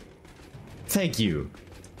you. Thank you.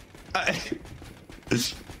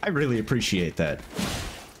 I really appreciate that.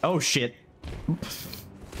 Oh, shit.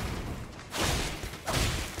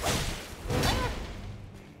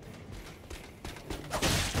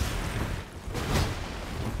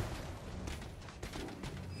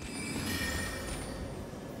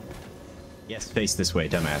 Yes, face this way,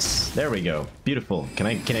 dumbass. There we go. Beautiful. Can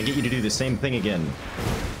I get you to do the same thing again?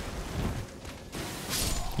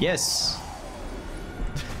 Yes.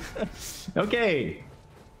 Okay.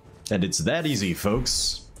 And it's that easy,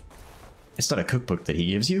 folks. It's not a cookbook that he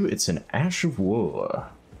gives you, it's an Ash of War.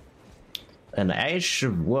 An Ash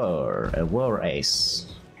of War. A War Ace.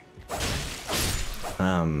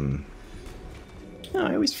 Oh,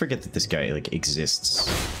 I always forget that this guy, like, exists.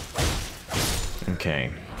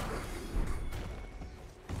 Okay.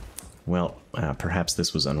 Well, perhaps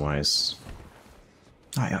this was unwise.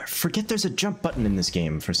 I forget there's a jump button in this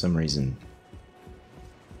game for some reason.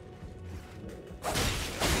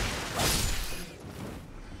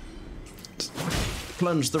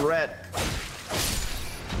 Plunge the rat.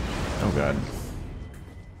 Oh god.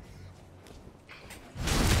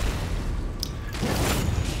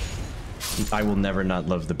 I will never not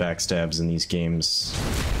love the backstabs in these games.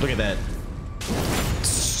 Look at that. It's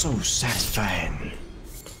so satisfying.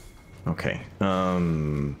 Okay.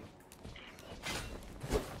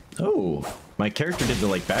 Oh, my character did the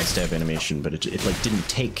like backstab animation, but it like didn't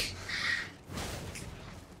take.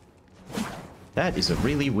 That is a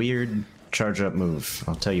really weird charge up move.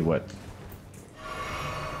 I'll tell you what.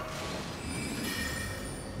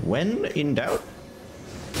 When in doubt,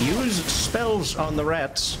 use spells on the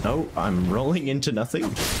rats. Oh, I'm rolling into nothing.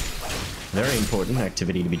 Very important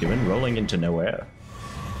activity to be doing. Rolling into nowhere.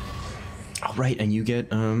 Oh, right, and you get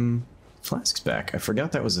flasks back. I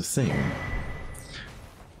forgot that was a thing.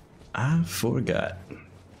 I forgot.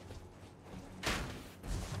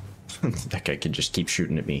 That guy can just keep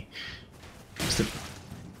shooting at me.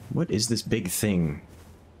 What is this big thing?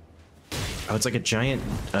 Oh, it's like a giant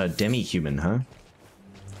demi-human, huh?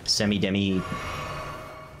 Semi-demi...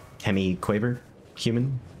 Hemi-quaver?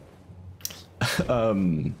 Human? Huh?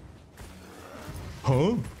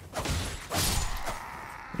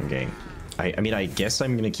 Okay. I mean, I guess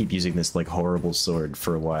I'm gonna keep using this, like, horrible sword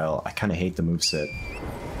for a while. I kind of hate the moveset.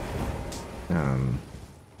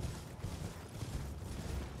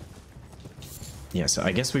 Yeah, so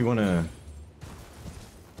I guess we want to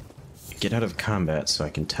get out of combat so I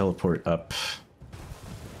can teleport up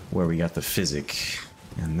where we got the physic,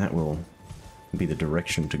 and that will be the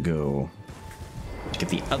direction to go to get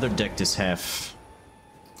the other Dectus half.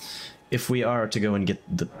 If we are to go and get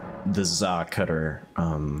the Za cutter,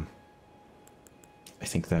 I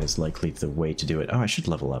think that is likely the way to do it. Oh, I should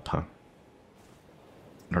level up, huh?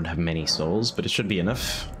 I don't have many souls, but it should be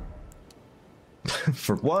enough.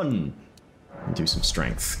 For one! Do some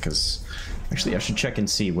strength, because... Actually, I should check and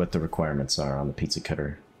see what the requirements are on the pizza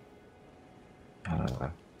cutter.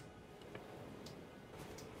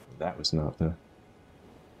 That was not the...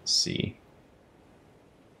 Let's see.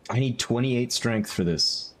 I need 28 strength for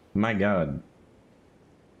this. My god.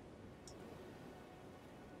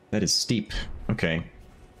 That is steep. Okay.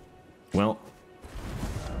 Well,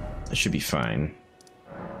 that should be fine.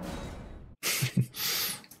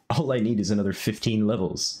 All I need is another 15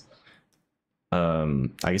 levels. I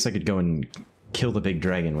guess I could go and kill the big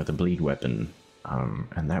dragon with a bleed weapon.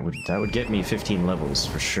 And that would get me 15 levels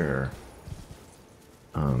for sure.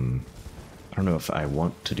 I don't know if I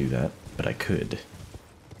want to do that, but I could.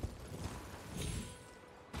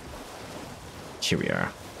 Here we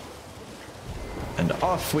are. And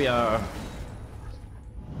off we are!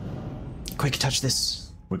 Quick, touch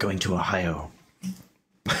this! We're going to Ohio.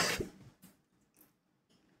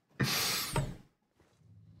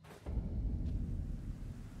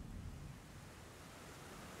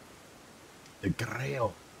 The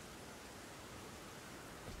Grail.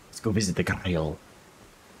 Let's go visit the Grail.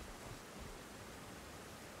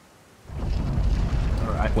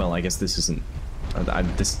 Alright, well, I guess this isn't...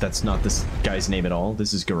 that's not this guy's name at all.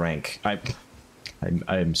 This is Garank.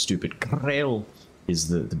 I'm stupid. Grail is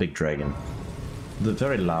the big dragon. The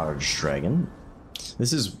very large dragon.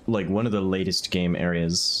 This is like one of the latest game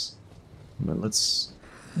areas. But let's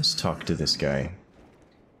talk to this guy.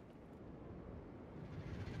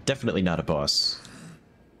 Definitely not a boss.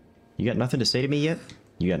 You got nothing to say to me yet?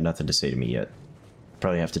 You got nothing to say to me yet.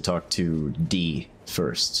 Probably have to talk to D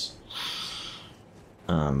first.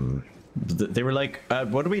 They were like,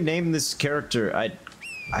 what do we name this character?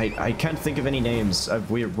 I can't think of any names.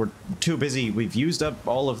 We're too busy. We've used up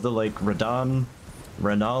all of the, like, Radon,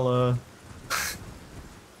 Renala.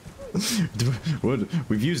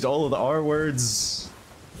 We've used all of the R words.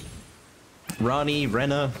 Ronnie,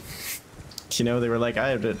 Rena. You know, they were like,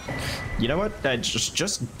 you know what?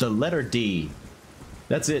 Just the letter D.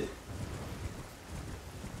 That's it.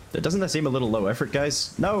 Doesn't that seem a little low effort,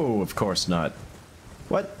 guys? No, of course not.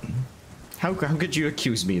 What? How could you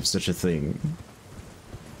accuse me of such a thing?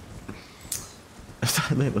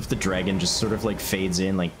 If the dragon just sort of like fades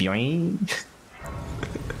in, like boing.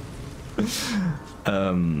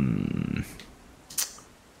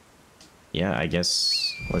 Yeah, I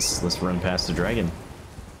guess let's run past the dragon.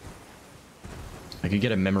 I could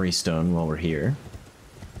get a memory stone while we're here.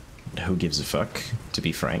 Who gives a fuck, to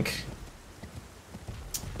be frank.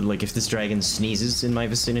 Like, if this dragon sneezes in my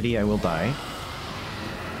vicinity, I will die.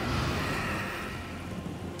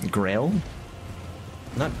 Grail?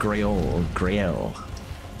 Not Grail, Grail.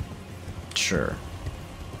 Sure.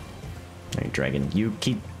 Alright, dragon, you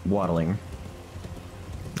keep waddling.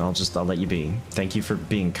 I'll let you be. Thank you for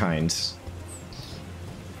being kind.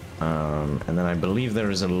 And then I believe there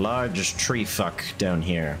is a large tree fuck down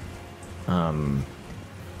here.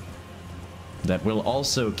 That will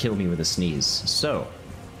also kill me with a sneeze. So,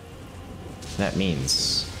 that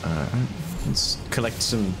means, let's collect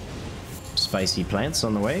some spicy plants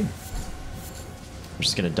on the way. I'm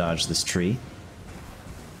just gonna dodge this tree.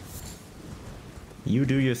 You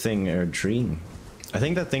do your thing, Erd Tree. I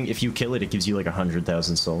think that thing, if you kill it, it gives you like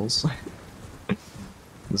 100,000 souls.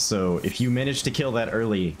 So, if you manage to kill that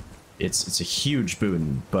early, it's a huge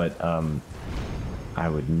boon, but, I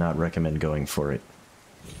would not recommend going for it.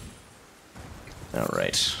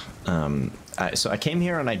 Alright. So I came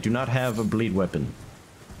here and I do not have a bleed weapon.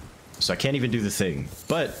 So I can't even do the thing.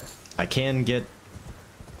 But I can get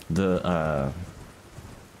the,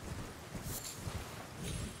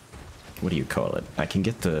 what do you call it? I can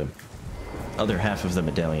get the other half of the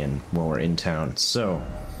medallion while we're in town. So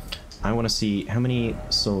I want to see how many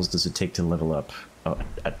souls does it take to level up? Oh,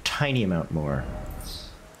 a tiny amount more.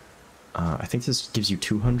 I think this gives you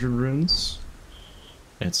 200 runes.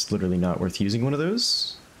 It's literally not worth using one of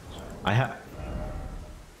those. I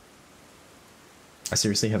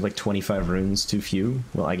seriously have like 25 runes, too few.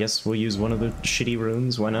 Well, I guess we'll use one of the shitty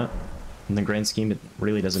runes, why not? In the grand scheme, it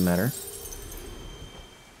really doesn't matter.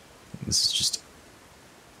 This is just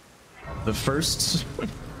the first,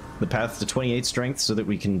 the path to 28 strength so that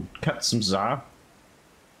we can cut some za.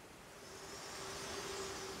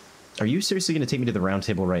 Are you seriously going to take me to the round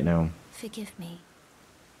table right now? Forgive me.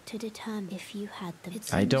 To determine if you had them.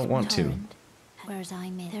 I don't want to. Whereas I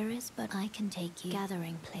may. There is, but I can take you.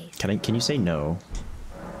 Gathering place. Can you say no?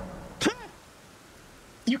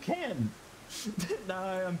 You can! No,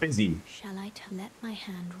 I'm busy. Shall I let my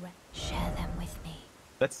hand share them with me?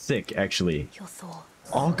 That's sick, actually. Your thoughts.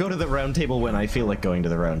 I'll go to the round table when I feel like going to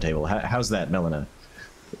the round table. How's that, Melina?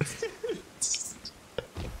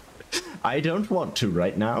 I don't want to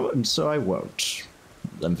right now, and so I won't.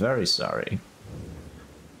 I'm very sorry.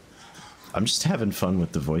 I'm just having fun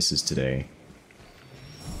with the voices today.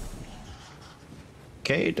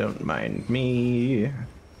 Okay, don't mind me.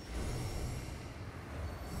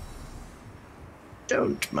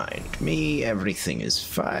 Don't mind me, everything is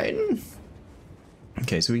fine.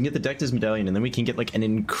 Okay, so we can get the Dectus medallion, and then we can get like an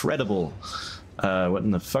incredible, what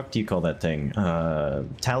in the fuck do you call that thing?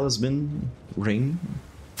 Talisman ring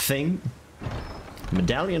thing.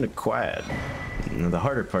 Medallion acquired. The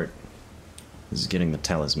harder part is getting the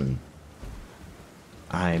talisman.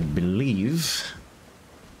 I believe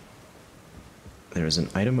there is an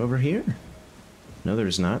item over here. No,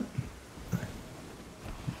 there's not.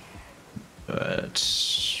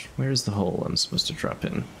 But where's the hole I'm supposed to drop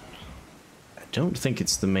in? I don't think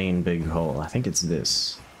it's the main big hole. I think it's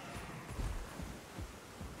this.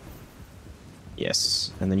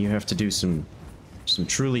 Yes, and then you have to do some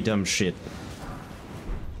truly dumb shit.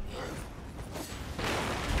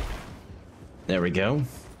 There we go.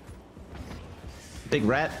 Big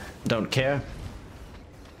rat, don't care.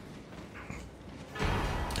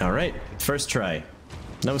 Alright, first try.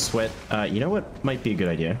 No sweat. You know what might be a good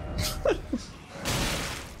idea?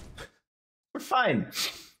 We're fine.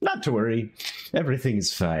 Not to worry. Everything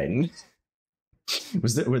is fine.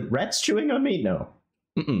 Were rats chewing on me? No.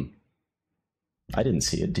 Mm-mm. I didn't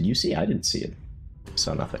see it. Did you see? I didn't see it.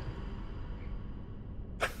 Saw nothing.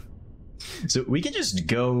 So we can just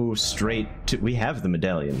go straight to... We have the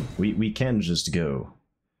medallion. We can just go.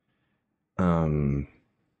 I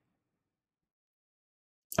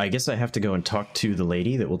guess I have to go and talk to the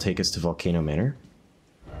lady that will take us to Volcano Manor.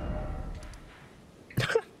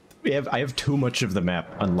 I have too much of the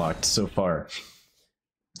map unlocked so far.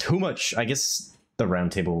 Too much. I guess the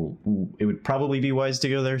round table, it would probably be wise to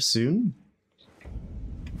go there soon.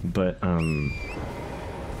 But,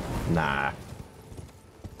 nah.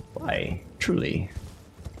 Why? Truly.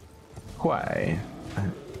 Why?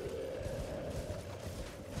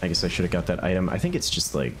 I guess I should have got that item. I think it's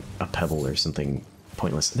just like a pebble or something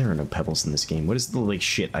pointless. There are no pebbles in this game. What is the like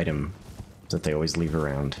shit item that they always leave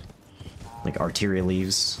around? Like arteria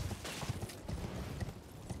leaves?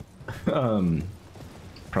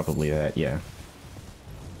 Probably that, yeah.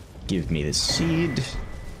 Give me the seed.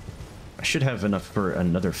 I should have enough for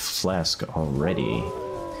another flask already.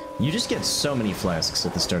 You just get so many flasks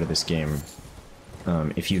at the start of this game,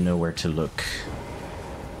 if you know where to look.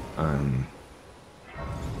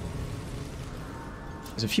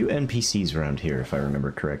 There's a few NPCs around here, if I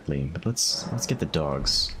remember correctly, but let's get the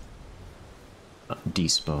dogs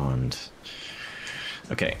despawned.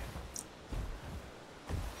 Okay.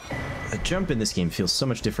 A jump in this game feels so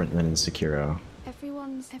much different than in Sekiro.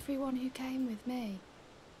 Everyone who came with me.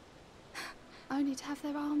 Only to have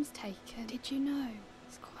their arms taken. Did you know?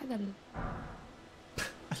 It's quite the...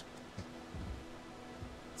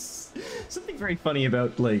 Something very funny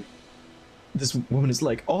about, like, this woman is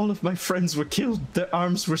like, all of my friends were killed, their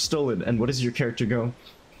arms were stolen, and what does your character go?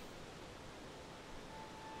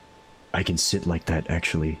 I can sit like that,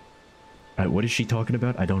 actually. What is she talking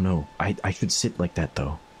about? I don't know. I should sit like that,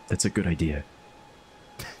 though. That's a good idea.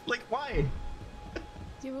 Like, why?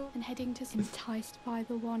 You're all heading to enticed by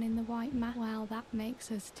the one in the white mat. Well, that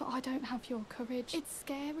makes us. But I don't have your courage. It's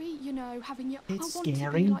scary, you know, having your. It's I want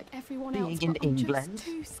scary to be like everyone being else, in but I'm England. just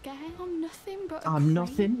too scared. I'm nothing but. I'm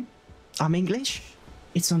nothing. I'm English.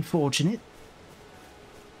 It's unfortunate.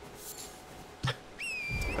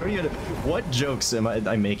 What jokes am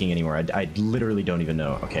I making anymore? I literally don't even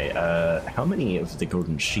know. Okay, how many of the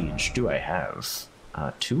golden siege do I have?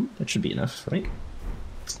 2? That should be enough, right?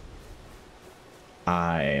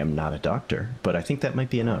 I am not a doctor, but I think that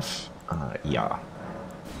might be enough. Yeah.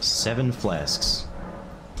 7 flasks.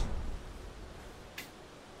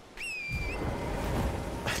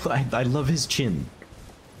 I love his chin.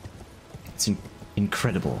 It's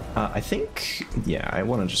incredible. I think, yeah, I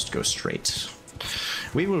want to just go straight.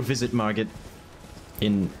 We will visit Margit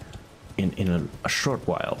in a short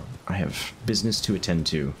while. I have business to attend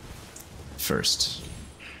to first.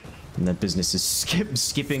 And that business is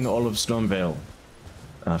skipping all of Stormvale.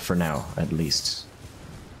 For now, at least.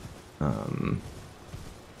 I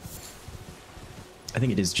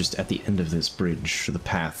think it is just at the end of this bridge, the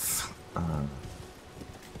path.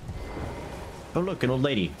 Oh look, an old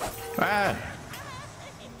lady. Ah!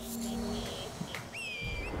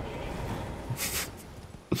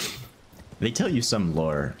 They tell you some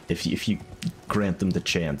lore if you grant them the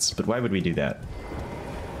chance, but why would we do that?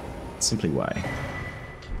 Simply why?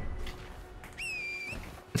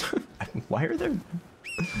 Why are there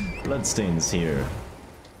bloodstains here?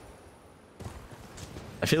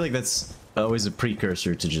 I feel like that's always a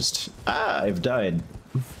precursor to just, I've died.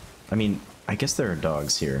 I mean, I guess there are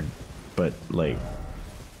dogs here, but like,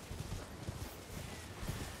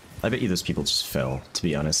 I bet you those people just fell, to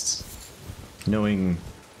be honest. Knowing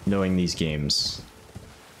these games,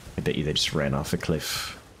 I bet you they just ran off a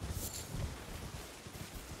cliff.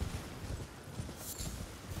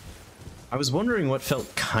 I was wondering what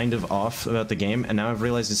felt kind of off about the game, and now I've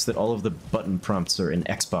realized it's that all of the button prompts are in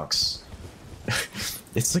Xbox.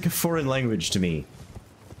 It's like a foreign language to me.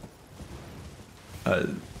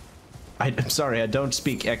 I'm sorry, I don't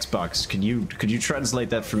speak Xbox. Could you translate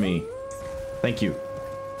that for me? Thank you.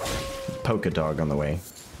 Polka dog on the way.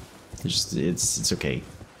 It's okay.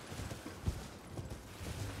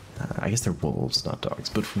 I guess they're wolves, not dogs,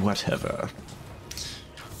 but whatever.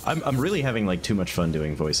 I'm really having like too much fun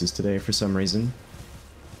doing voices today for some reason.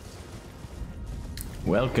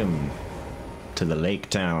 Welcome to the lake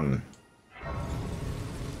town.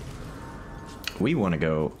 We want to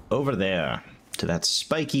go over there to that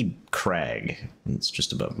spiky crag. It's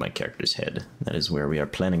just above my character's head. That is where we are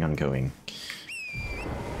planning on going.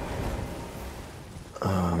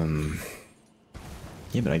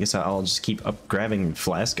 Yeah, but I guess I'll just keep grabbing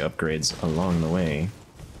flask upgrades along the way.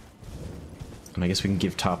 And I guess we can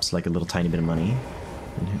give Tops like a little tiny bit of money.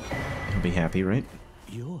 And he'll be happy, right?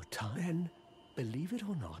 Your time, believe it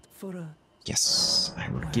or not, for a... Yes, I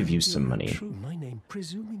will give you some money. True, my name,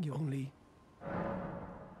 presuming you only...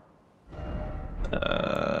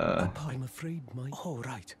 I'm afraid my... Oh,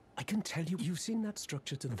 right. I can tell you, you've seen that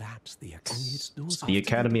structure to that, the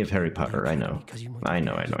Academy of Harry Potter, I know. I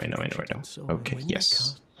know. Okay,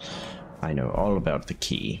 yes. I know all about the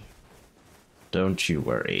key. Don't you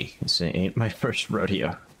worry. This ain't my first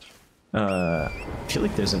rodeo. I feel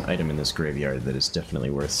like there's an item in this graveyard that is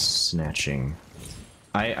definitely worth snatching.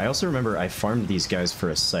 I also remember I farmed these guys for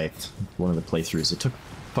a scythe, one of the playthroughs. It took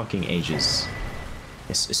fucking ages.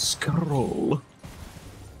 Yes, a scroll.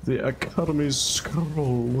 The Academy's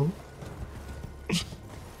scroll.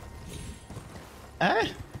 Ah!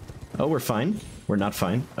 Oh, we're fine. We're not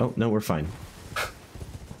fine. Oh, no, we're fine.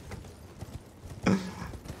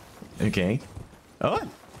 Okay. Oh!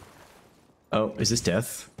 Oh, is this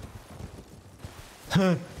death?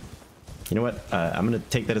 Huh. You know what? I'm gonna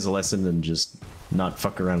take that as a lesson and just not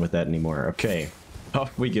fuck around with that anymore. Okay.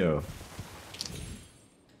 Off we go.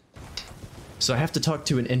 So I have to talk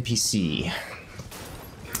to an NPC.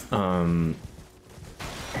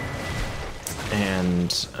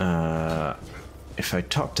 If I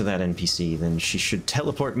talk to that NPC, then she should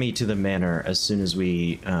teleport me to the manor as soon as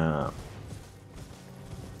we,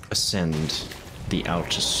 ascend the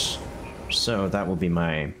Altus. So that will be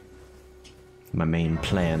my main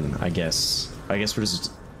plan, I guess. I guess we're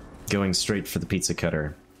just going straight for the pizza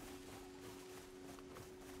cutter.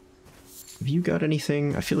 Have you got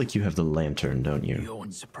anything? I feel like you have the lantern, don't you?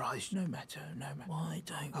 You're surprised, no matter. Why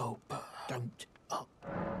don't... Oh, but don't... Oh.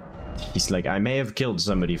 He's like, I may have killed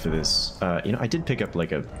somebody for this. You know, I did pick up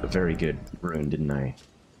like a very good rune, didn't I?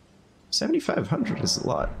 7,500 is a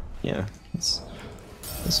lot. Yeah, let's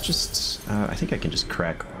just... I think I can just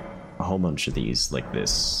crack a whole bunch of these like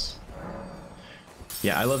this.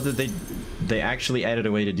 Yeah, I love that they actually added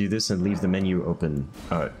a way to do this and leave the menu open.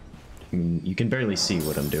 I mean, you can barely see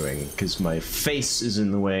what I'm doing because my face is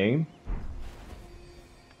in the way.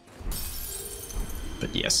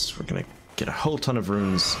 But yes, we're gonna get a whole ton of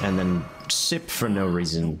runes and then sip for no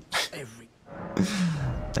reason.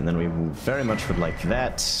 And then we very much would like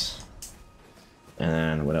that.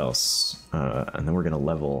 And what else? And then we're gonna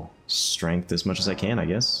level strength as much as I can, I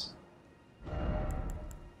guess.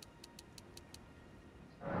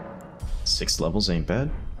 6 levels ain't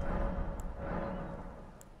bad.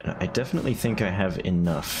 I definitely think I have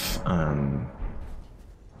enough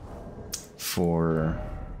for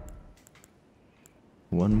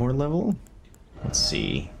one more level. Let's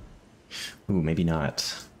see. Ooh, maybe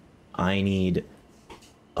not. I need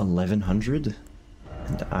 1,100,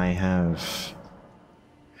 and I have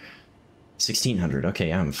 1,600.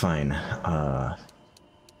 Okay, I'm fine. That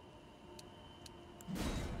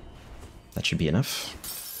should be enough.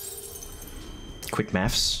 Quick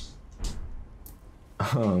maths.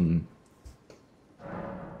 And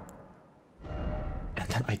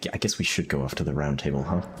then I guess we should go off to the round table,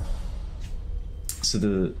 huh? So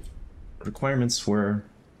the requirements were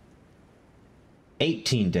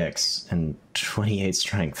 18 dex and 28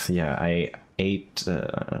 strength. Yeah, I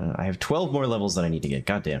have 12 more levels that I need to get.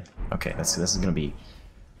 Goddamn. Okay, this is gonna be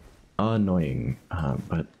annoying,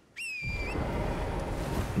 but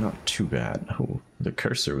not too bad. Oh, the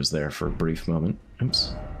cursor was there for a brief moment.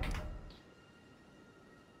 Oops.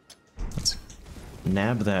 Let's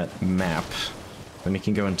nab that map. Then we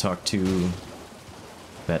can go and talk to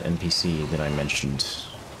that NPC that I mentioned.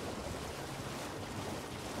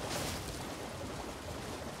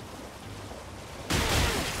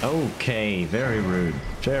 Okay, very rude.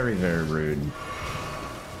 Very, very rude.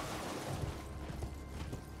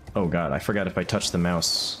 Oh god, I forgot if I touch the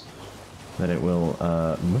mouse that it will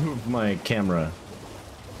move my camera.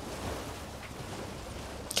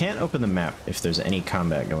 Can't open the map if there's any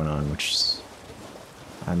combat going on, which is...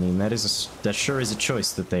 I mean, that sure is a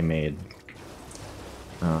choice that they made.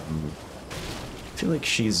 feel like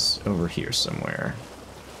she's over here somewhere.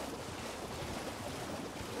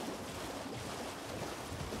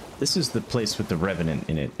 This is the place with the Revenant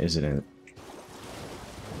in it, isn't it?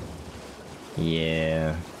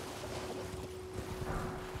 Yeah.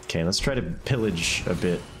 Okay, let's try to pillage a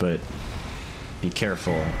bit, but be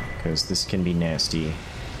careful, because this can be nasty.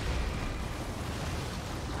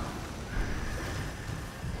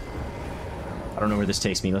 I don't know where this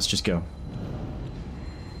takes me. Let's just go.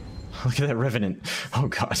 Look at that Revenant. Oh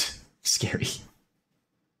god. Scary.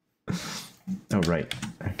 Oh, right.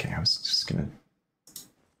 Okay, I was just gonna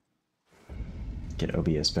get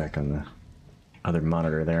OBS back on the other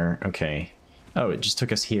monitor there. Okay. Oh, it just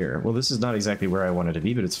took us here. Well, this is not exactly where I wanted to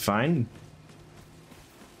be, but it's fine.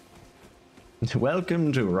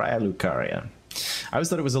 Welcome to Raya Lucaria. I always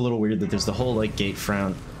thought it was a little weird that there's the whole, like, gate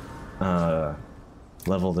front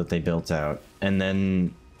level that they built out, and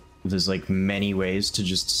then there's, like, many ways to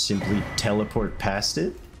just simply teleport past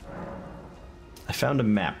it. I found a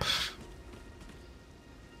map.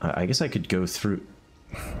 I guess I could go through...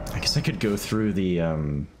 I guess I could go through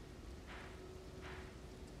the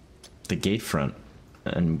gate front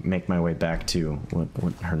and make my way back to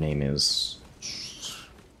what her name is.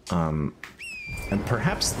 And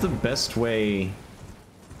perhaps the best way...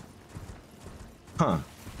 Huh.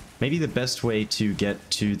 Maybe the best way to get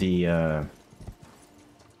to the,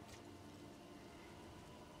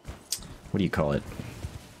 what do you call it?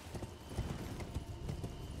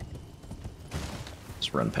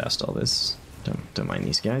 Just run past all this. Don't mind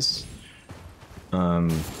these guys.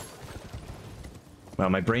 Well,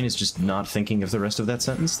 my brain is just not thinking of the rest of that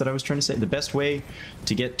sentence that I was trying to say. The best way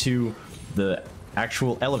to get to the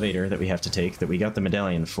actual elevator that we have to take, that we got the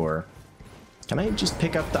medallion for. Can I just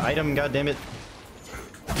pick up the item, goddammit?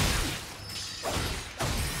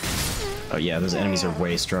 Oh yeah, those enemies are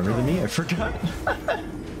way stronger than me, I forgot.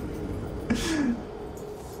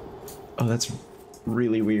 Oh, that's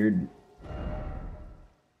really weird.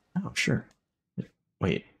 Oh, sure.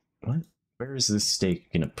 Wait, what? Where is this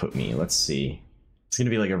stake gonna put me? Let's see. It's gonna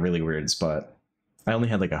be like a really weird spot. I only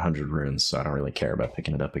had like 100 runes, so I don't really care about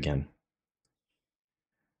picking it up again.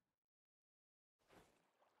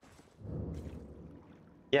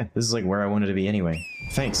 Yeah, this is like where I wanted to be anyway.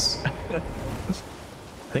 Thanks. I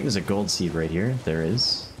think there's a gold seed right here. There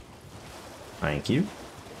is. Thank you.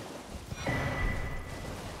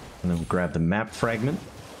 And then we'll grab the map fragment.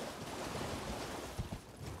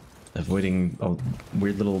 Avoiding a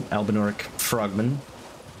weird little albinoric frogman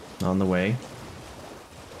on the way.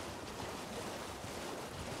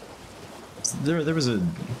 There was a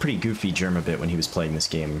pretty goofy Germa bit when he was playing this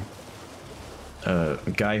game. A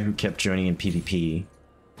guy who kept joining in PvP.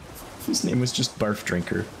 His name was just Barf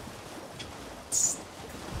Drinker.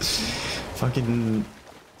 Fucking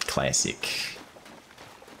classic.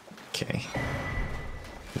 Okay.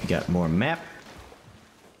 We got more map.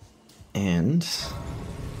 And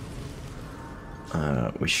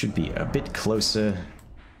we should be a bit closer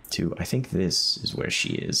to, I think this is where she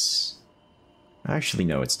is. Actually,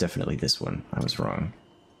 no, it's definitely this one. I was wrong.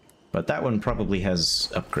 But that one probably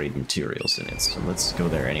has upgrade materials in it, so let's go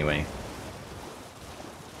there anyway.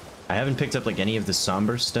 I haven't picked up like any of the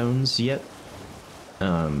somber stones yet.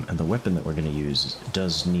 And the weapon that we're going to use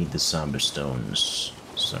does need the somber stones,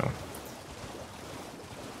 so...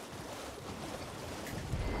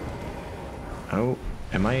 Oh,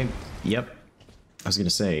 am I... Yep. I was going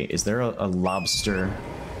to say, is there a lobster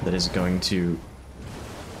that is going to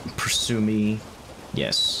pursue me?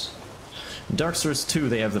 Yes. In Dark Souls 2,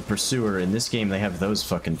 they have the pursuer. In this game, they have those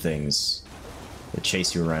fucking things that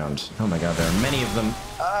chase you around. Oh my god, there are many of them.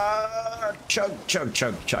 Chug, chug,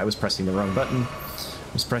 chug, chug. I was pressing the wrong button.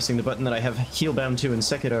 I was pressing the button that I have heel bound to in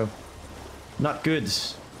Sekiro. Not good.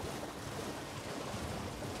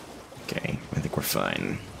 Okay, I think we're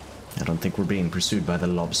fine. I don't think we're being pursued by the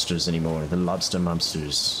lobsters anymore. The lobster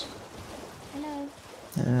monsters.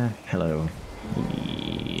 Hello. Hello.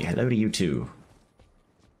 Hello to you too.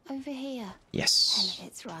 Over here. Yes. Hello,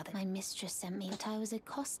 it's rather. My mistress sent me, but I was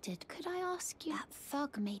accosted. Could I ask you? That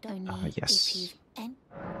thug made only yes. if you've...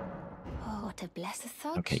 Oh, what a blessed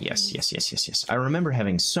thug. Okay, yes. I remember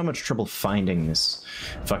having so much trouble finding this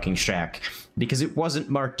fucking shack because it wasn't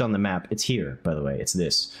marked on the map. It's here, by the way. It's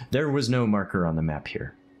this. There was no marker on the map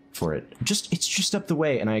here for it. It's just up the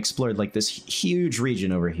way, and I explored like this huge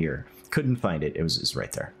region over here. Couldn't find it. It was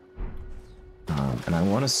right there. And I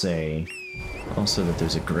want to say also that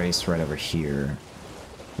there's a grace right over here,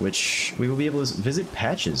 which we will be able to visit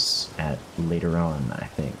patches at later on, I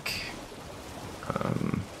think.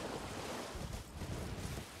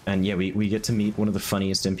 And yeah, we get to meet one of the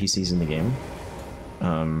funniest NPCs in the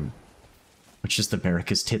game, which is the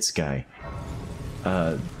America's Tits guy.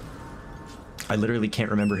 I literally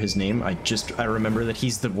can't remember his name. I remember that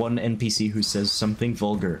he's the one NPC who says something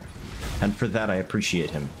vulgar. And for that, I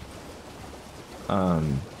appreciate him.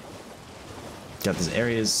 God, this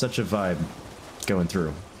area is such a vibe going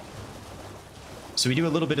through. So we do a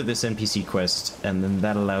little bit of this NPC quest, and then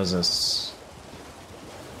that allows us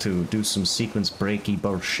to do some sequence breaky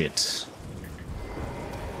bullshit.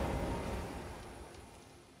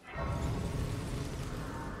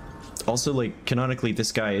 Also, like, canonically,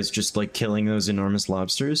 this guy is just, like, killing those enormous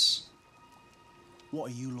lobsters. What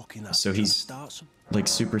are you looking at? So he's, like,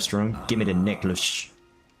 super strong. Give me the necklace.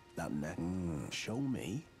 That neck. Show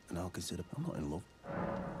me, and I'll consider. I'm not in love.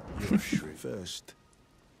 You're a shrew. First,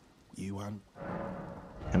 you and.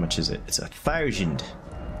 How much is it? It's 1,000.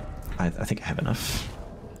 I think I have enough.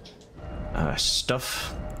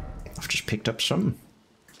 Stuff. I've just picked up some.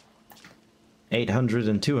 800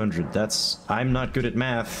 and 200. That's... I'm not good at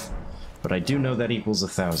math, but I do know that equals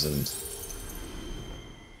 1,000.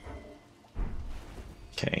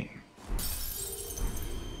 Okay.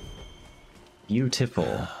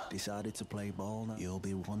 Beautiful. Decided to play ball now. You'll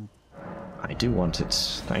be one. I do want it.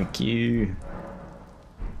 Thank you.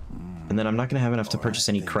 And then I'm not going to have enough to purchase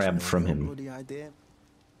any crab from him.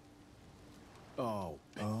 Oh.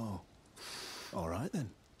 All right then.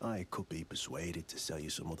 I could be persuaded to sell you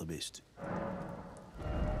some other beast.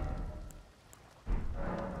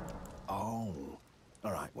 Oh.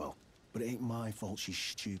 All right, well, but it ain't my fault she's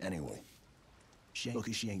stupid anyway.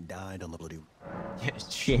 Lucky she ain't died on the bloody... Yeah,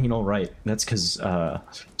 she ain't alright. That's because,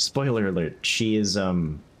 spoiler alert, she is a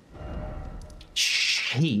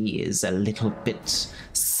little bit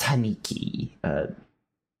sneaky.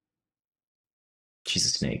 She's a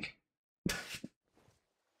snake.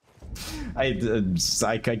 I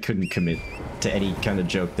couldn't commit to any kind of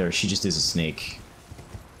joke there. She just is a snake.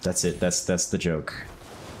 That's it. That's the joke.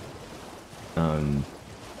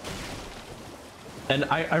 And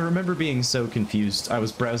I remember being so confused. I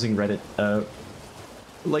was browsing Reddit,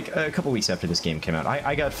 like a couple weeks after this game came out.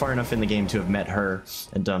 I got far enough in the game to have met her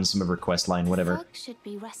and done some of her quest line, whatever.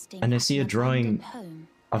 And I see a drawing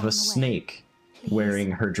of a snake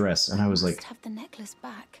wearing her dress, and I was like, have the necklace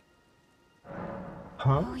back.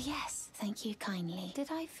 huh? Oh yes, thank you kindly. Did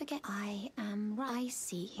I forget? I am right. I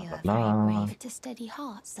see you are Blah. very brave. To steady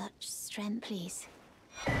heart, such strength, please.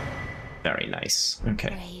 Very nice. Okay.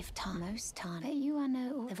 Brave Tamos Tan. But you are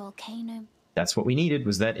no the volcano. That's what we needed,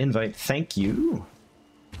 was that invite. Thank you.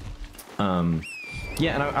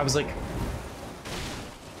 Yeah, and I was like,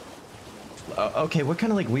 okay, what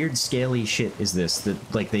kind of like weird scaly shit is this that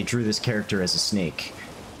like they drew this character as a snake?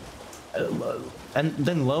 And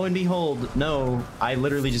then lo and behold, no, I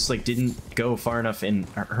literally just like didn't go far enough in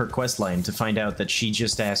her quest line to find out that she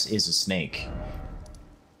just is a snake.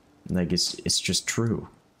 Like it's just true.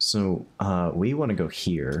 So we want to go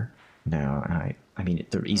here now. I mean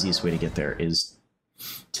the easiest way to get there is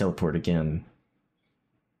teleport again.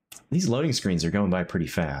 These loading screens are going by pretty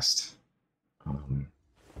fast.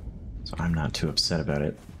 So I'm not too upset about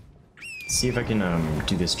it. Let's see if I can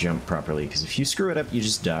do this jump properly, because if you screw it up, you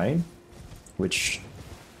just die. Which,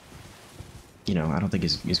 you know, I don't think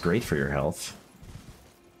is great for your health.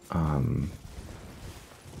 I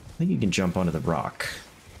think you can jump onto the rock.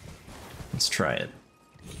 Let's try it.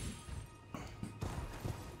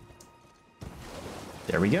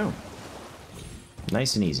 There we go.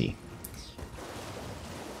 Nice and easy.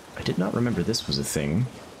 I did not remember this was a thing.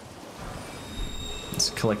 Let's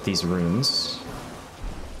collect these runes.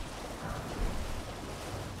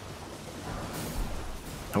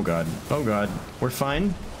 Oh god. Oh god. We're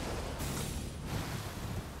fine.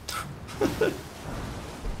 That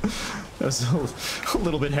was a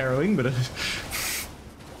little bit harrowing, but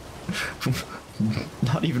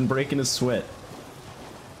not even breaking a sweat.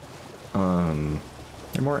 There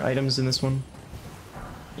are more items in this one?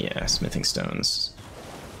 Yeah, smithing stones.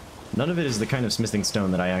 None of it is the kind of smithing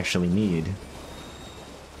stone that I actually need.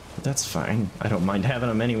 But that's fine. I don't mind having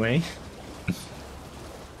them anyway.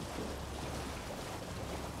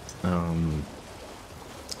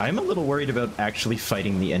 I'm a little worried about actually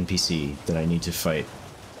fighting the NPC that I need to fight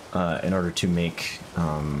in order to make...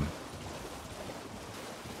 in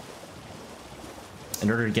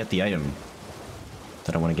order to get the item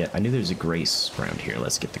that I want to get. I knew there's a grace around here.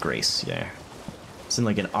 Let's get the grace, yeah. It's in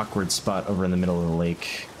like an awkward spot over in the middle of the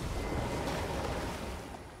lake.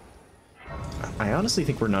 I honestly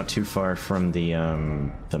think we're not too far from the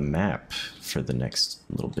map for the next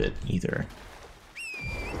little bit either.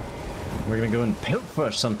 We're gonna go and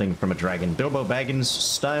pilfer something from a dragon, Bilbo Baggins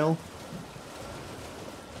style.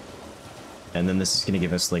 And then this is gonna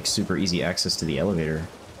give us like super easy access to the elevator.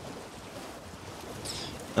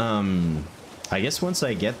 I guess once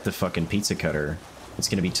I get the fucking pizza cutter, it's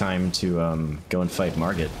gonna be time to go and fight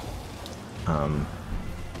Margit. God,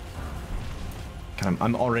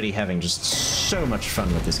 I'm already having just so much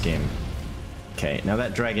fun with this game. Okay, now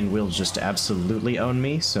that dragon will just absolutely own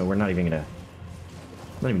me, so we're not even gonna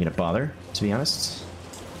bother, to be honest.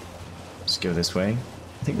 Just go this way.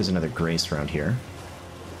 I think there's another Grace around here.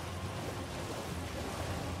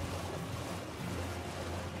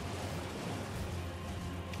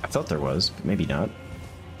 I thought there was, but maybe not.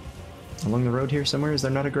 Along the road here somewhere, is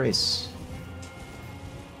there not a Grace?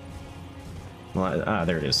 Well,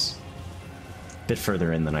 there it is. A bit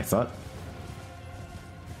further in than I thought.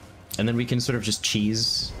 And then we can sort of just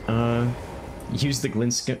cheese, use the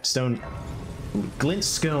glintstone...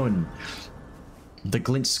 The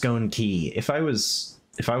glintstone key. If I was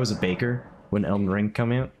a baker when Elden Ring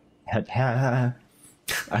come out,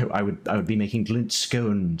 I would be making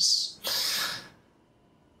glintstones.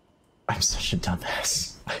 I'm such a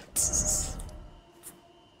dumbass.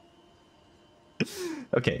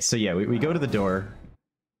 Okay, so yeah, we go to the door.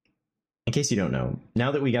 In case you don't know,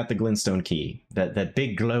 now that we got the glintstone key, that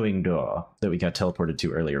big glowing door that we got teleported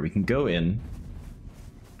to earlier, we can go in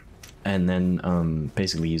and then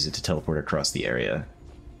basically use it to teleport across the area.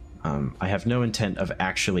 I have no intent of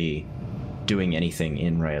actually doing anything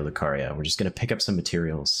in Raya Lucaria. We're just going to pick up some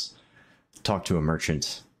materials, talk to a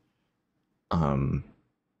merchant, and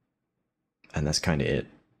that's kind of it.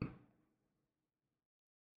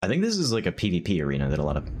 I think this is like a PvP arena that a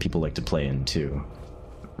lot of people like to play in too,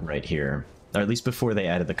 right here. Or at least before they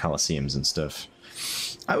added the Colosseums and stuff.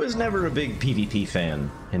 I was never a big PvP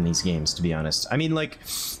fan in these games, to be honest. I mean, like,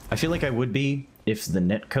 I feel like I would be if the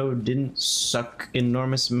netcode didn't suck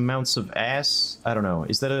enormous amounts of ass. I don't know.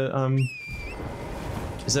 Is that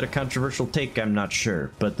a controversial take? I'm not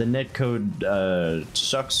sure. But the netcode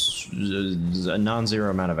sucks a non-zero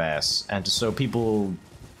amount of ass. And so people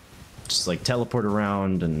just like teleport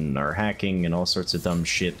around and are hacking and all sorts of dumb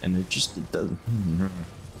shit, and it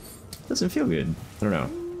doesn't feel good. I don't know.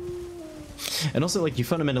 And also, like, you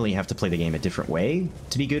fundamentally have to play the game a different way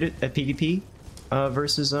to be good at PvP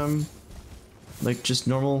versus like just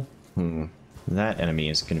normal. That enemy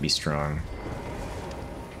is going to be strong.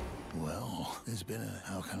 Well, there's been a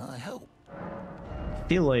how can I help? I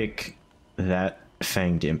feel like that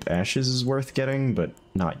Fanged Imp Ashes is worth getting, but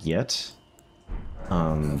not yet.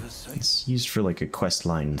 It's used for like a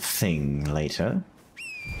questline thing later.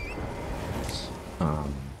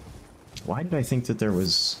 Why did I think that there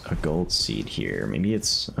was a gold seed here? Maybe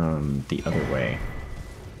it's the other way.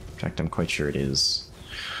 In fact, I'm quite sure it is.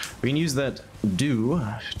 We can use that dew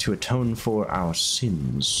to atone for our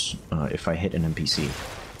sins if I hit an NPC.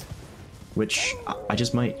 Which I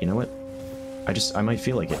just might, you know what? I might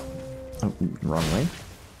feel like it. Oh, wrong way.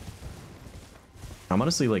 I'm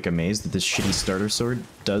honestly like amazed that this shitty starter sword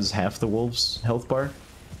does half the wolf's health bar.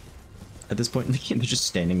 At this point in the game, they're just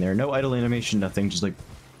standing there. No idle animation, nothing, just like,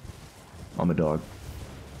 I'm a dog.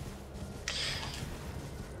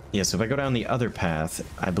 Yeah, so if I go down the other path,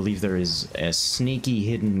 I believe there is a sneaky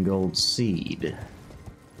hidden gold seed.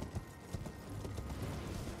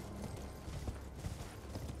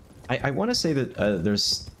 I want to say that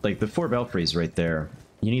there's, like, the 4 belfries right there.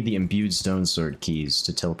 You need the imbued stone sword keys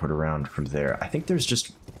to teleport around from there. I think there's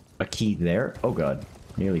just a key there. Oh god,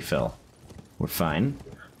 nearly fell. We're fine.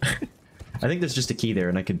 I think there's just a key there,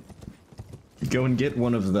 and I could go and get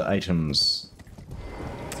one of the items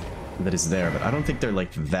that is there, but I don't think they're,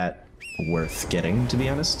 like, that worth getting, to be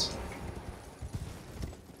honest.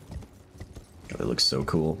 God, it looks so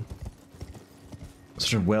cool.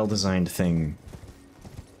 Such a well-designed thing.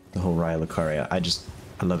 The whole Raya Lucaria.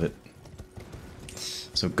 I love it.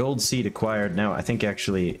 So gold seed acquired. Now, I think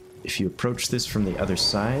actually, if you approach this from the other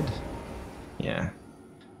side... Yeah.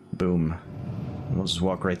 Boom. We'll just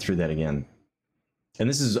walk right through that again. And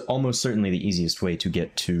this is almost certainly the easiest way to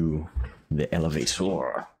get to the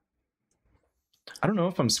elevator. I don't know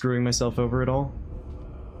if I'm screwing myself over at all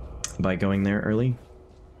by going there early.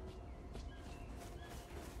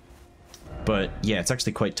 But yeah, it's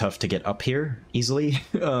actually quite tough to get up here easily.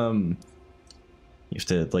 You have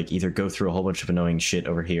to like either go through a whole bunch of annoying shit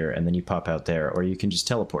over here and then you pop out there, or you can just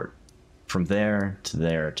teleport from there to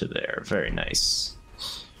there to there. Very nice.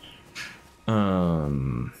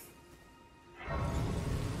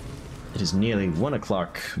 It is nearly 1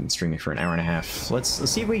 o'clock. I've been streaming for an hour and a half. Let's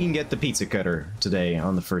see if we can get the pizza cutter today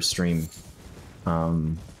on the first stream.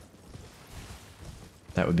 That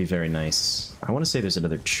would be very nice. I want to say there's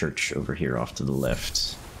another church over here off to the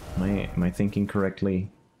left. Am I thinking correctly?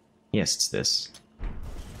 Yes, it's this.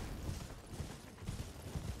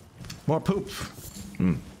 More poop!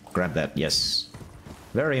 Grab that, yes.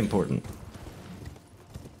 Very important.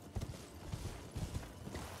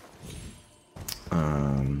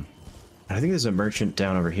 I think there's a merchant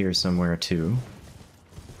down over here somewhere too.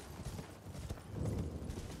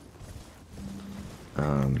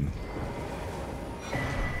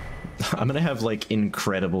 I'm gonna have like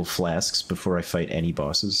incredible flasks before I fight any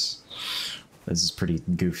bosses. This is pretty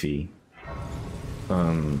goofy.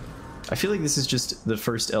 I feel like this is just the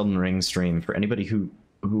first Elden Ring stream for anybody who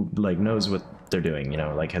like knows what they're doing, you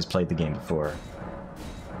know, like has played the game before.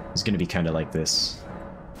 It's gonna be kind of like this.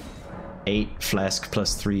 8 flask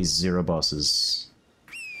plus 3 0 bosses.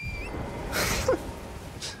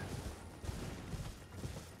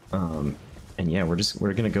 And yeah,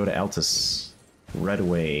 we're gonna go to Altus right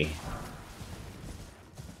away.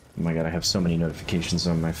 Oh my god, I have so many notifications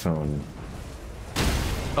on my phone.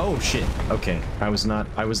 Oh shit, okay. I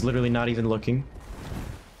was literally not even looking.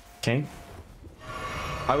 Okay.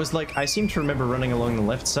 I was like, I seem to remember running along the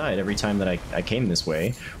left side every time that I came this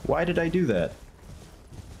way. Why did I do that?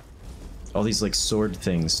 All these like sword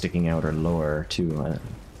things sticking out are lore too.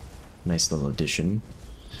 Nice little addition.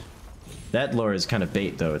 That lore is kind of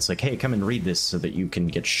bait though. It's like, hey, come and read this so that you can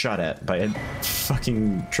get shot at by a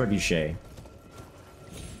fucking trebuchet.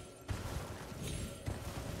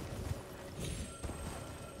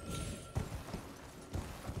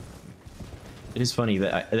 It is funny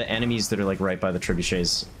that the enemies that are like right by the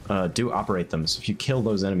trebuchets do operate them. So if you kill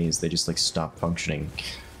those enemies, they just like stop functioning.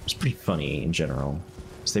 It's pretty funny in general.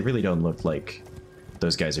 So they really don't look like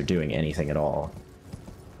those guys are doing anything at all.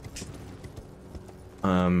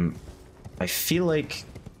 I feel like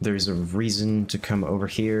there's a reason to come over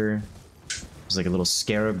here. There's like a little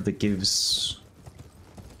scarab that gives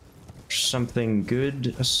something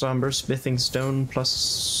good. A somber smithing stone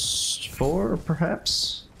plus 4,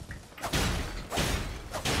 perhaps?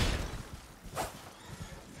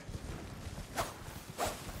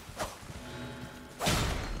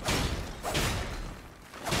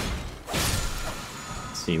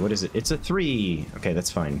 Let's see, what is it? It's a 3! Okay, that's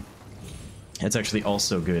fine. It's actually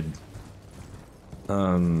also good.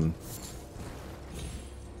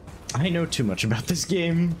 I know too much about this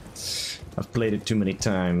game. I've played it too many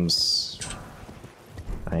times.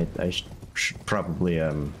 I should probably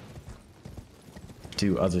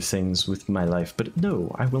do other things with my life, but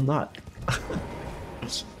no, I will not.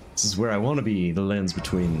 This is where I want to be, the lands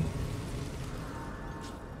between.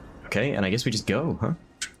 Okay, and I guess we just go, huh?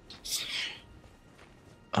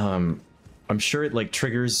 I'm sure it like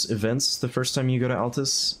triggers events the first time you go to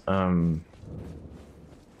Altus.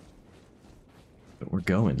 But we're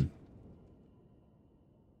going.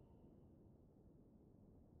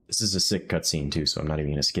 This is a sick cutscene too, so I'm not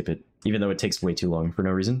even gonna skip it, even though it takes way too long for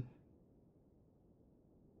no reason.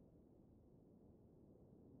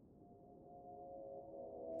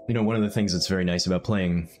 You know, one of the things that's very nice about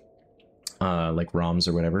playing like ROMs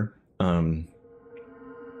or whatever,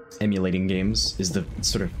 emulating games, is the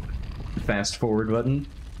sort of fast forward button.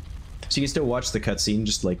 So you can still watch the cutscene,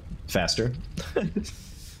 just like faster.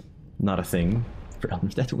 Not a thing.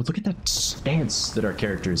 Look at that stance that our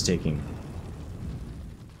character is taking.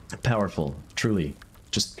 Powerful, truly.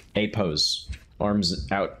 Just a pose. Arms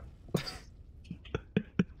out.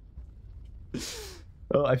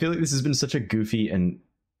 Oh, I feel like this has been such a goofy and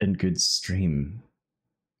good stream.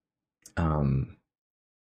 I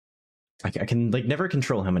can like never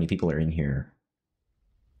control how many people are in here.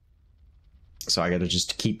 So I gotta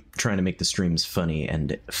just keep trying to make the streams funny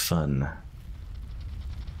and fun.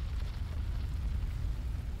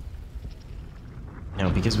 Now,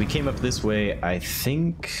 because we came up this way, I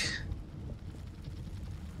think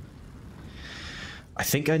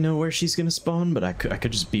I know where she's gonna spawn, but I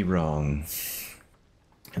could just be wrong.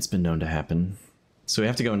 It's been known to happen. So we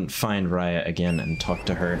have to go and find Raya again and talk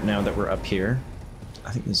to her now that we're up here.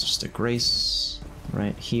 I think there's just a Grace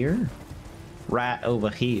right here. Right over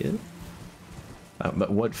here.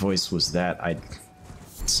 But what voice was that? I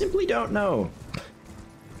simply don't know.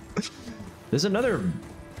 There's another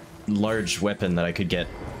large weapon that I could get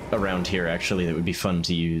around here, actually, that would be fun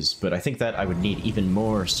to use, but I think that I would need even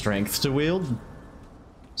more strength to wield.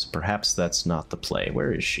 So perhaps that's not the play.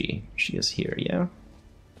 Where is she? She is here, yeah?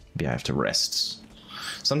 Maybe I have to rest.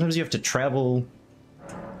 Sometimes you have to travel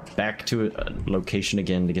back to a location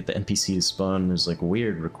again to get the NPC to spawn. There's like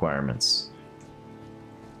weird requirements.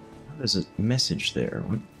 There's a message there.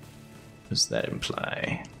 What does that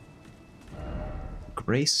imply?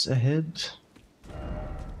 Grace ahead?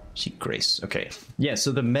 She Grace. Okay. Yeah,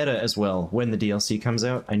 so the meta as well, when the DLC comes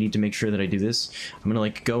out, I need to make sure that I do this. I'm gonna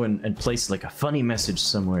like go and place like a funny message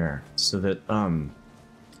somewhere so that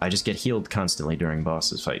I just get healed constantly during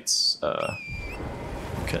bosses fights.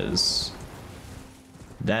 Because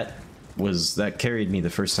that carried me the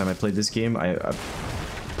first time I played this game. I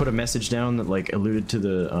put a message down that like alluded to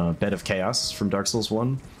the Bed of Chaos from Dark Souls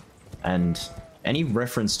 1, and any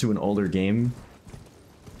reference to an older game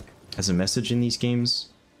as a message in these games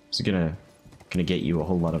is gonna get you a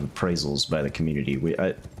whole lot of appraisals by the community.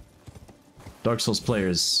 Dark Souls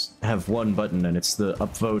players have one button, and it's the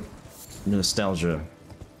upvote nostalgia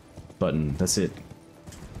button. That's it.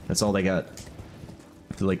 That's all they got.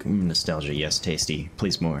 They're like, nostalgia, yes, tasty.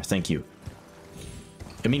 Please more, thank you.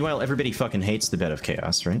 And meanwhile, everybody fucking hates the Bed of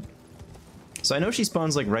Chaos, right? So I know she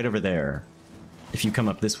spawns like right over there, if you come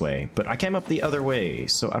up this way, but I came up the other way,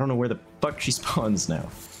 so I don't know where the fuck she spawns now.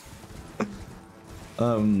 I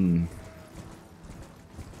don't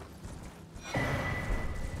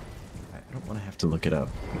want to have to look it up,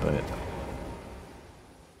 but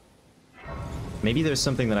maybe there's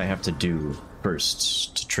something that I have to do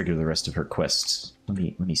first to trigger the rest of her quests.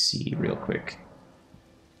 Let me see real quick.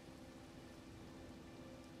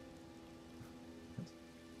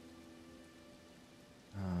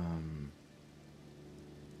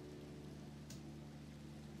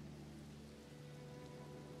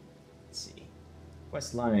 Let's see.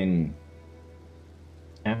 Quest line.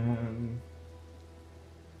 When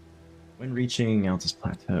reaching Altus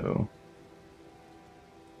Plateau.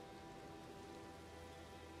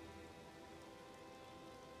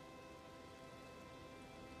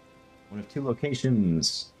 One of two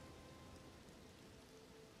locations.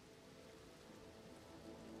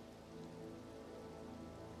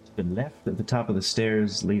 To the left at the top of the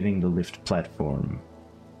stairs, leaving the lift platform.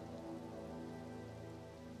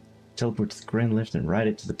 Teleport to the grand lift and ride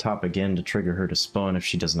it to the top again to trigger her to spawn if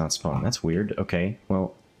she does not spawn. That's weird. Okay,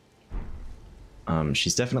 well...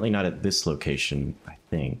 she's definitely not at this location, I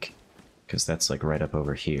think. Because that's like right up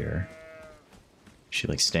over here. She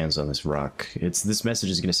like stands on this rock. This message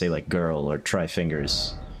is gonna say like girl or try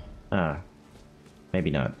fingers. Maybe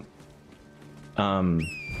not. Oh,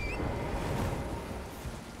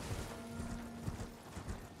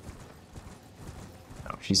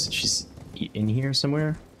 she's in here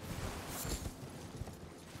somewhere?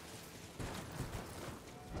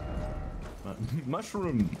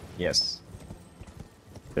 Mushroom! Yes.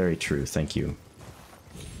 Very true, thank you.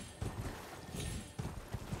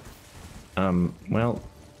 Well...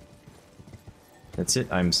 That's it,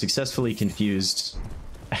 I'm successfully confused.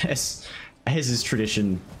 As is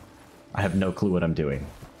tradition, I have no clue what I'm doing.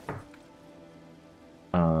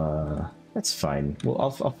 That's fine. Well,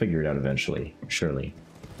 I'll figure it out eventually, surely.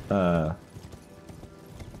 I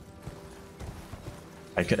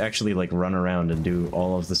could actually, like, run around and do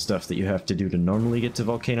all of the stuff that you have to do to normally get to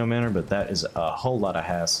Volcano Manor, but that is a whole lot of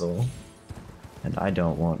hassle. And I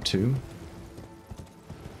don't want to.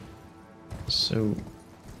 So...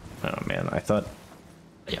 Oh man, I thought...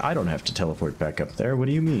 I don't have to teleport back up there, what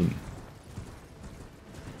do you mean?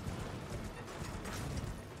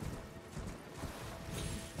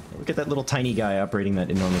 Look at that little tiny guy operating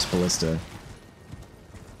that enormous ballista.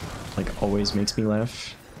 Like, always makes me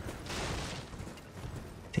laugh.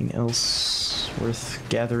 Anything else worth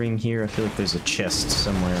gathering here? I feel like there's a chest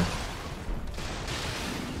somewhere.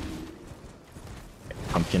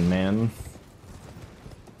 Pumpkin Man.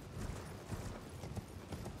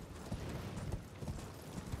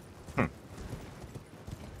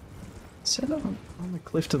 Set on the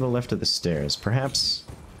cliff to the left of the stairs. Perhaps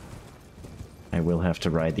I will have to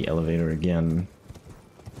ride the elevator again.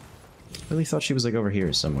 Really thought she was like over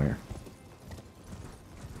here somewhere.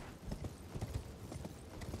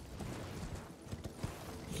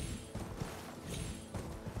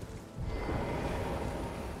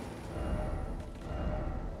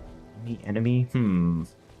 Enemy?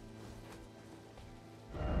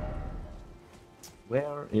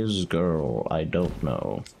 Where is girl? I don't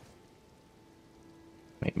know.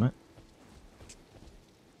 Wait, what?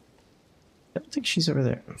 I don't think she's over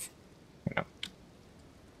there. No.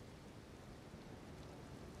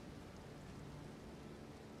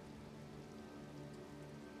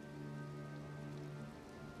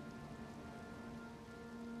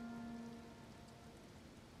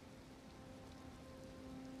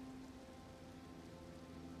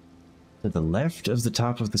 To the left of the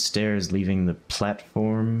top of the stairs, leaving the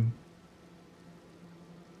platform.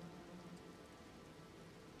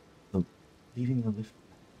 Leaving the lift.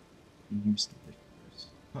 Use the lift first.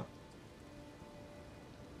 Huh.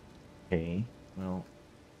 Okay, well.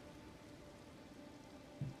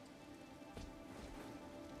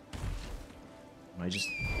 Am I just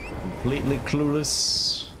completely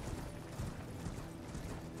clueless?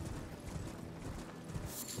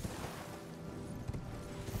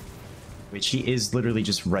 Wait, she is literally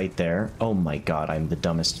just right there. Oh my god, I'm the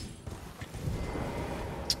dumbest.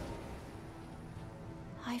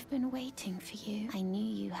 I've been waiting for you. I knew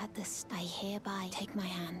you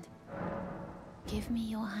me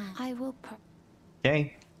your hand. I will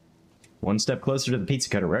Okay. One step closer to the pizza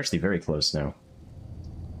cutter. We're actually very close now.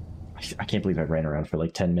 I can't believe I ran around for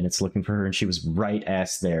like 10 minutes looking for her and she was right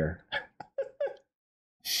ass there.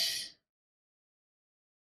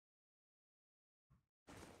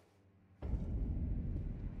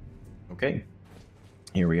 Okay.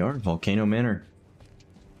 Here we are, Volcano Manor.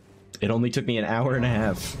 It only took me an hour and a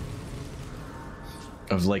half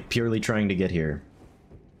of like purely trying to get here.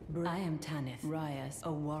 I am Tanith, Ryas,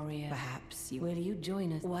 a warrior. Perhaps you will you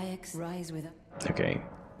join us? YX rise with us. Okay,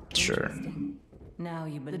 sure. Now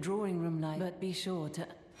you the drawing room light, but be sure to.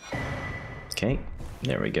 Okay,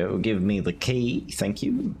 there we go. Give me the key, thank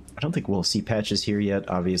you. I don't think we'll see Patches here yet,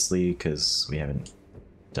 obviously, because we haven't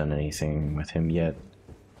done anything with him yet.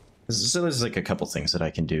 So there's like a couple things that I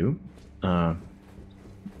can do.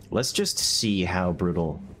 Let's just see how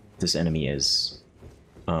brutal this enemy is.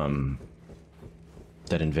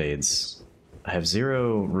 That invades. I have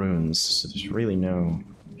 0 runes, so there's really no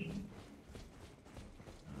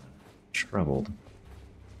trouble.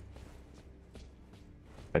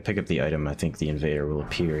 If I pick up the item, I think the invader will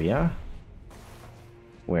appear, yeah?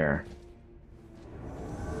 Where?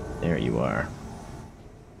 There you are.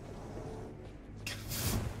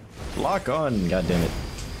 Lock on, goddammit.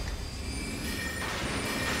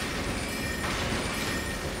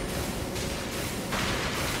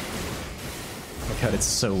 Oh my god, it's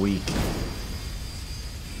so weak.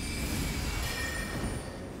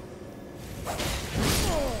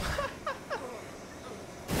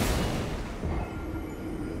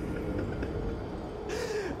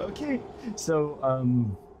 Okay,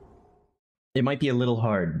 so, it might be a little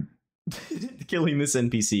hard killing this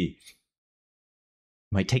NPC.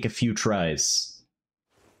 Might take a few tries.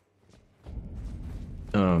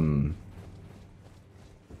 But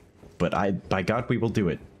by God, we will do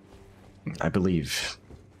it. I believe.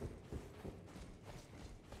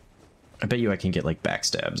 I bet you I can get like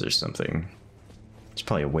backstabs or something. There's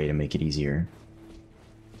probably a way to make it easier.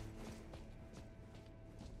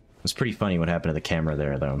 It was pretty funny what happened to the camera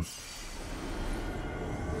there, though.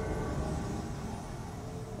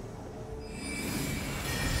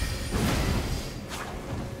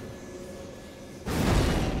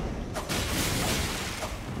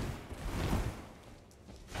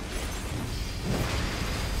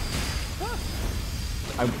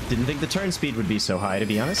 I didn't think the turn speed would be so high, to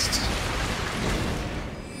be honest.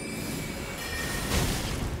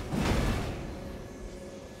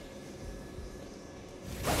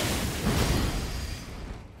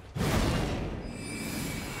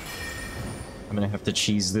 I'm gonna have to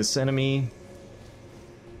cheese this enemy.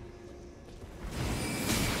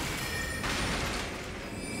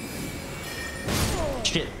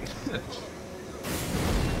 Shit.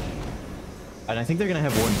 And I think they're gonna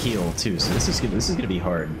have 1 heal too, so this is gonna be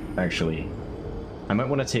hard, actually. I might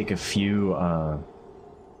want to take a few of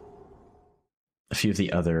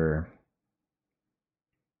the other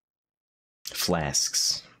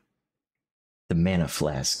flasks. The mana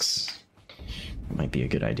flasks might be a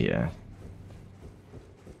good idea.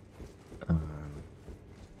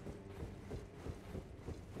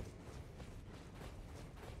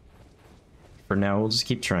 For now, we'll just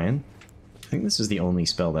keep trying. I think this is the only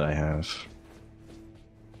spell that I have.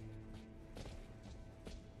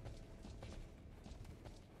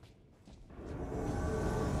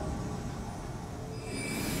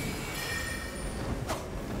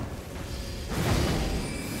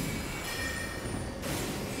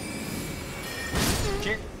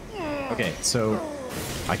 Okay, so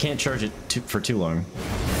I can't charge it for too long,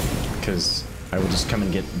 because I will just come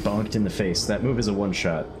and get bonked in the face. That move is a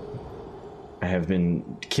one-shot. I have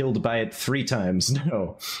been killed by it 3 times.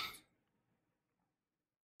 No.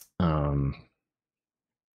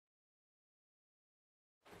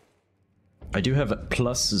 I do have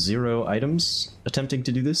 +0 items attempting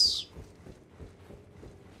to do this.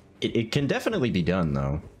 It can definitely be done,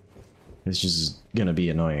 though. It's just gonna be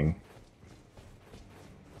annoying.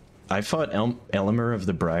 I fought Elimer of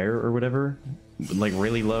the Briar or whatever, like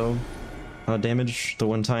really low damage the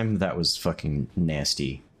one time. That was fucking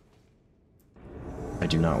nasty. I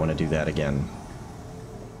do not want to do that again.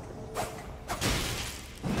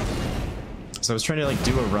 So I was trying to like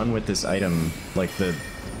do a run with this item, like the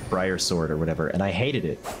Briar Sword or whatever, and I hated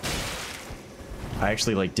it. I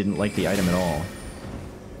actually like didn't like the item at all.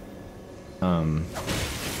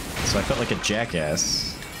 So I felt like a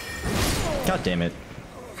jackass. God damn it.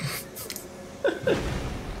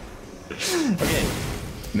 Okay,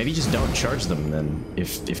 maybe just don't charge them then,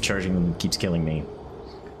 if charging them keeps killing me.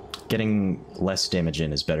 Getting less damage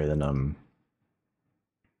in is better than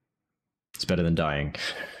it's better than dying.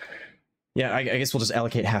 Yeah, I guess we'll just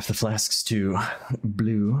allocate half the flasks to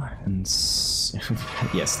blue and...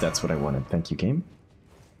 yes, that's what I wanted. Thank you, game.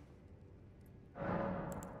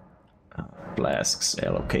 Flasks,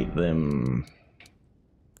 allocate them.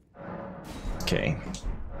 Okay.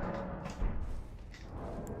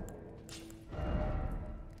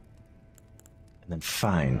 And then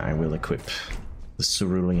fine, I will equip the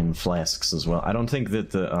cerulean flasks as well. I don't think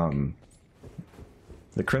that the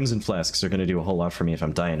crimson flasks are going to do a whole lot for me if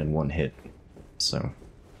I'm dying in one hit. So,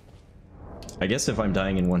 I guess if I'm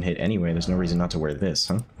dying in one hit anyway, there's no reason not to wear this,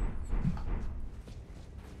 huh?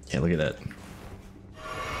 Yeah, look at that.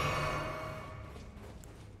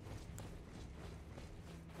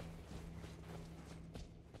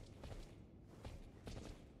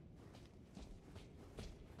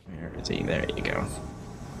 Where is he? There you go.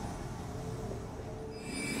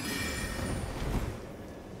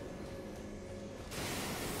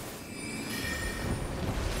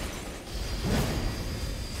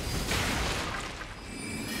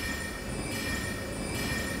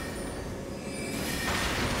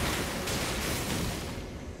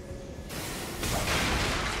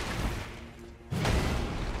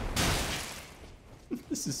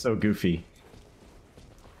 This is so goofy.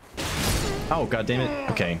 Oh, god damn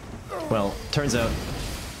it. Okay. Well, turns out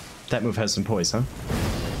that move has some poise, huh?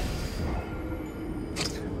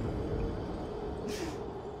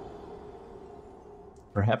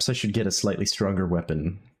 Perhaps I should get a slightly stronger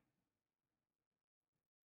weapon.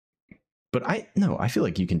 But no, I feel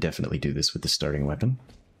like you can definitely do this with the starting weapon.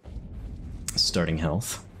 Starting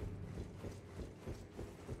health.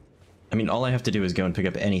 I mean, all I have to do is go and pick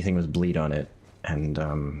up anything with bleed on it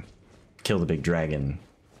and kill the big dragon,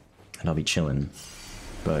 and I'll be chilling.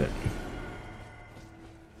 But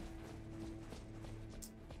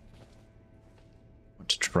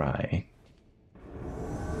let's try.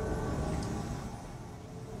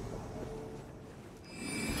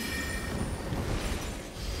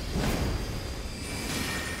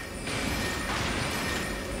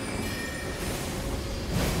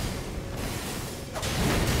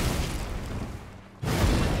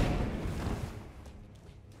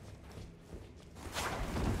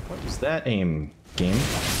 What was that aim, game?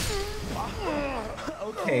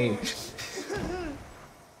 Okay.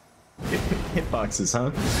 Hitboxes,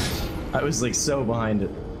 huh? I was like so behind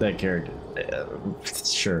that character.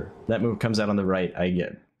 Sure, that move comes out on the right.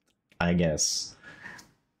 I guess.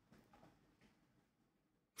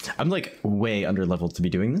 I'm like way under leveled to be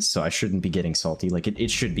doing this, so I shouldn't be getting salty. Like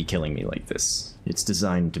it should be killing me like this. It's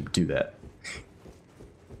designed to do that.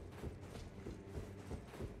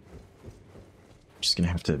 Just gonna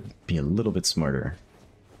have to be a little bit smarter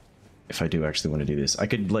if I do actually want to do this. I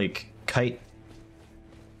could like kite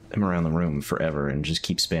them around the room forever and just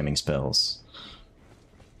keep spamming spells,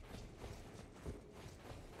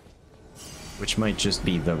 which might just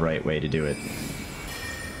be the right way to do it.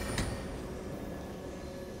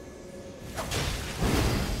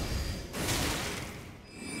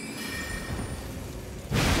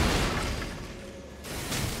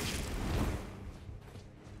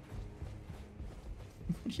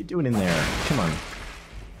 What are you doing in there? Come on.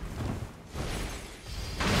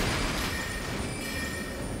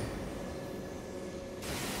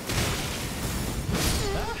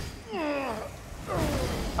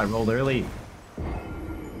 I rolled early.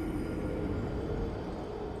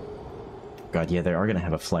 God, yeah, they are gonna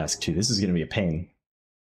have a flask too. This is gonna be a pain.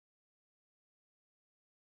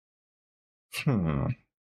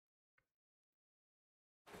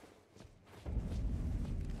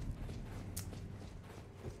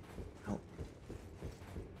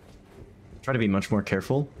 Try to be much more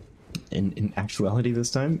careful in actuality this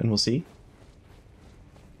time, and we'll see.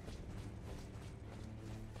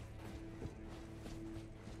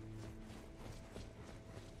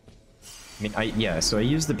 I mean, yeah, so I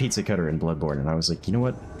used the pizza cutter in Bloodborne, and I was like, you know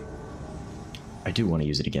what? I do want to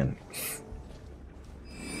use it again.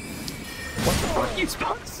 What the fuck? You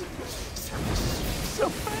spawned so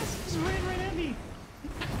fast, just ran right at me.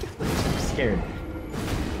 I'm scared.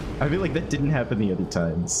 I feel like that didn't happen the other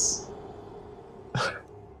times.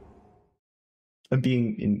 I'm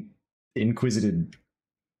being inquisited.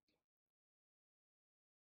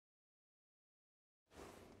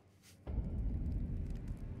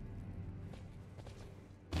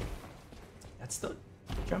 That's the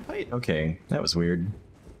jump height? Okay, that was weird.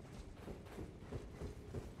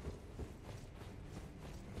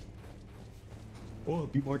 Oh,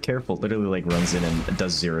 be more careful. Literally, like, runs in and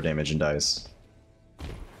does 0 damage and dies.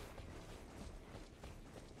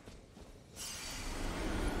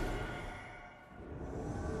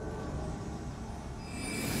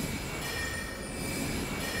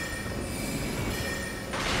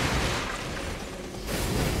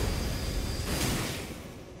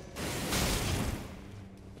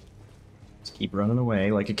 Keep running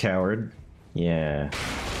away like a coward. Yeah.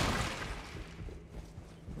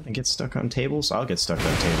 I get stuck on tables? I'll get stuck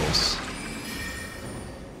on tables.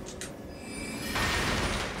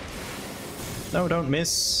 No, don't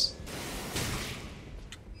miss.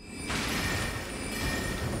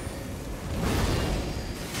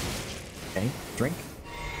 Okay, drink.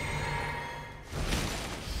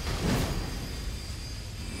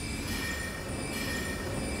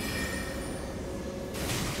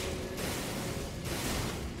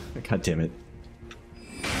 God damn it.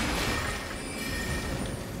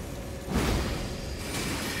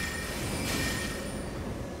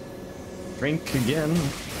 Drink again.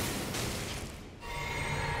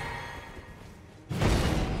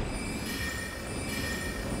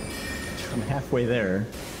 I'm halfway there.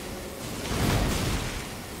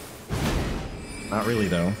 Not really,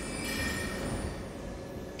 though.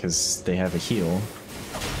 Because they have a heal.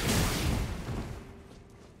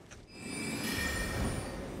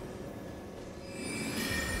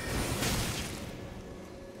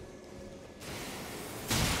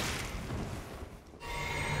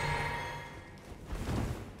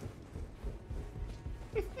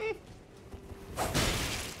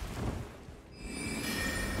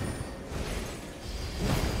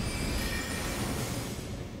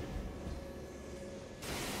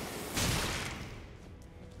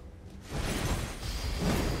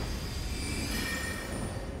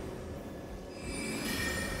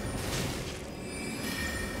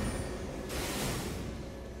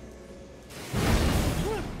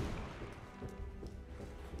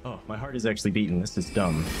 Oh, my heart is actually beating. This is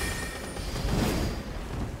dumb.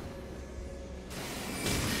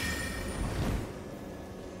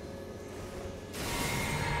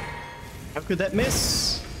 How could that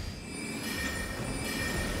miss?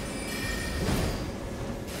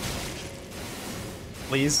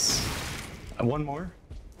 Please. One more.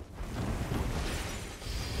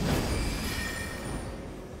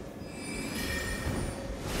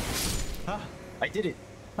 Ah, I did it.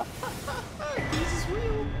 This is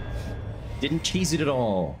real. Didn't cheese it at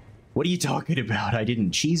all. What are you talking about? I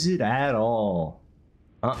didn't cheese it at all.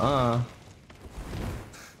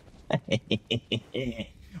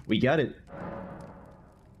 We got it.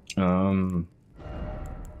 I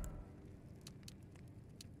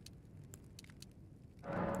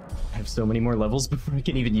have so many more levels before I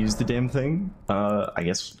can even use the damn thing. I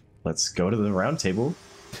guess let's go to the round table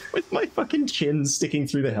with my fucking chin sticking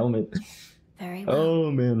through the helmet. Very well.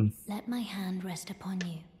 Oh, man. Let my hand rest upon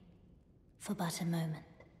you for but a moment.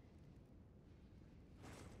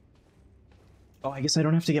 Oh, I guess I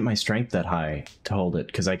don't have to get my strength that high to hold it,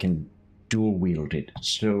 because I can dual wield it.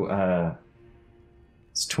 So,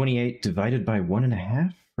 it's 28 divided by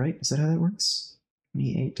 1.5, right? Is that how that works?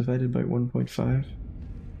 28 divided by 1.5?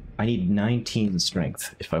 I need 19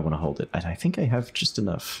 strength if I want to hold it. I think I have just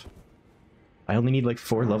enough. I only need like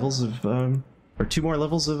 4 levels of, or 2 more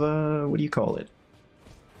levels of, what do you call it?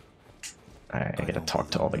 I gotta talk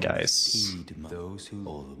to all the guys.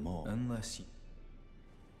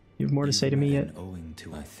 You have more to say to me yet?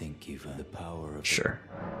 Sure.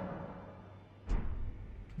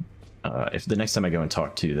 If the next time I go and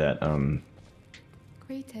talk to that,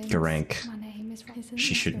 Garank, My name is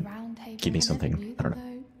she should give me something. I don't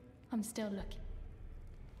know. I'm still looking.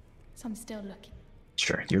 So I'm still looking.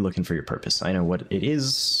 Sure, you're looking for your purpose. I know what it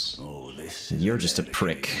is. You're just a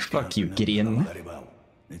prick. Fuck you, Gideon.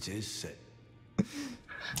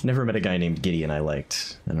 Never met a guy named Gideon I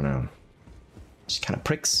liked. I don't know. Just kind of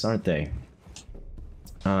pricks, aren't they?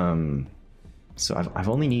 So I've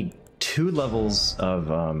only need 2 levels of,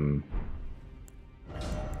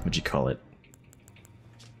 what'd you call it?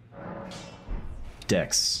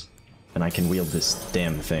 Dex. And I can wield this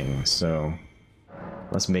damn thing, so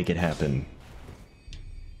let's make it happen.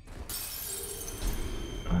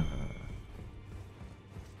 Or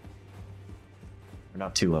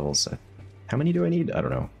not 2 levels. How many do I need? I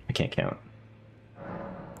don't know. I can't count.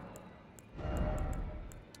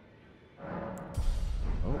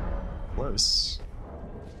 Oh, close.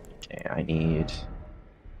 Okay, I need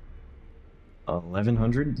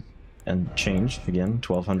 1100 and change again,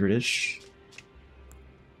 1200-ish.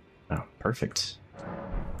 Oh, perfect.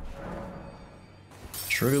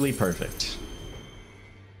 Truly perfect.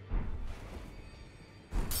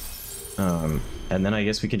 And then I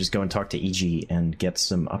guess we could just go and talk to EG and get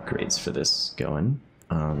some upgrades for this going.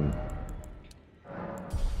 I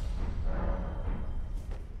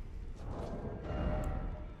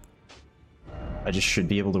just should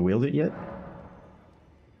be able to wield it yet?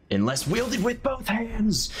 Unless wielded with both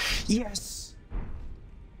hands! Yes!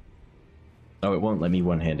 Oh, it won't let me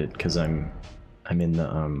one-handed because I'm in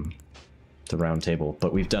the round table,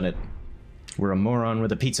 but we've done it. We're a moron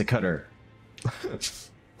with a pizza cutter.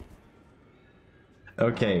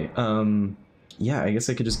 Okay, yeah, I guess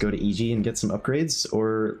I could just go to EG and get some upgrades,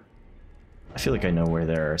 or I feel like I know where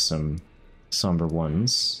there are some somber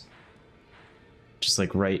ones. Just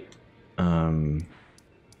like right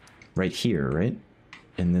here, right?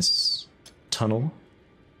 In this tunnel.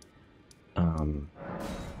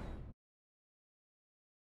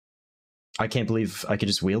 I can't believe I could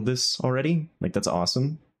just wield this already. Like, that's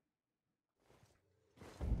awesome.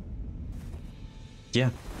 Yeah,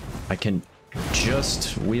 I can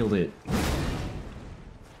just wield it.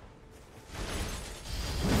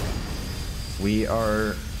 We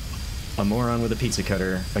are a moron with a pizza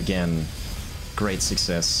cutter again. Great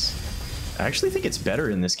success. I actually think it's better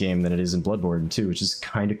in this game than it is in Bloodborne too, which is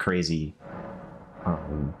kind of crazy.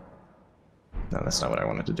 No, that's not what I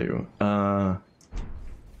wanted to do. I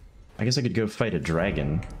guess I could go fight a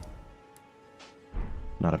dragon.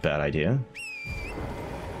 Not a bad idea.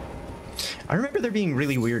 I remember there being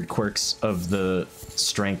really weird quirks of the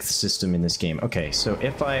strength system in this game. Okay, so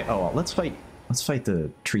if I... Oh, let's fight the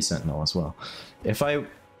tree sentinel as well. If I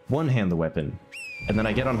one-hand the weapon, and then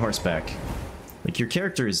I get on horseback, like, your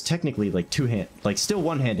character is technically, like, still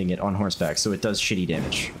one-handing it on horseback, so it does shitty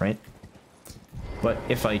damage, right? But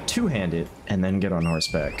if I two-hand it, and then get on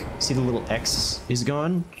horseback, see the little X is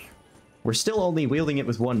gone? We're still only wielding it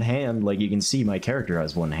with one hand, like, you can see my character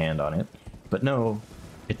has one hand on it. But no,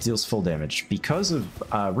 it deals full damage, because of,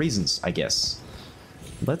 reasons, I guess.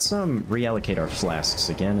 Let's, reallocate our flasks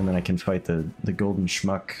again, and then I can fight the golden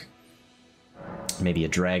schmuck. Maybe a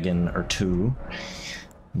dragon or two.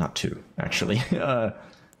 Not two, actually.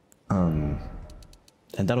 And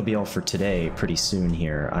that'll be all for today, pretty soon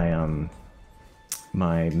here.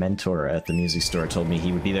 My mentor at the music store told me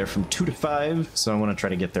he would be there from 2 to 5, so I want to try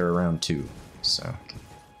to get there around 2. So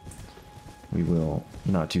we will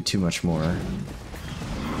not do too much more.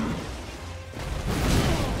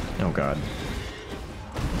 Oh god.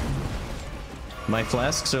 My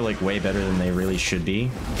flasks are like way better than they really should be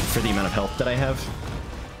for the amount of health that I have.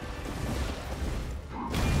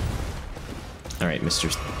 Alright, Mr.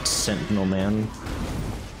 Sentinel Man.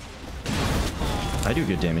 I do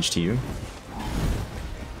good damage to you.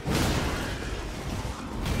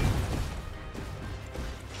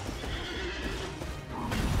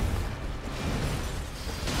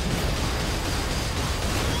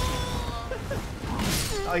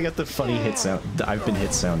 I got the funny hit sound. I've been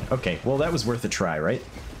hit sound. Okay, well that was worth a try, right?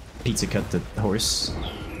 Pizza cut the horse.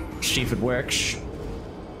 See if it works.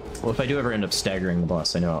 Well, if I do ever end up staggering the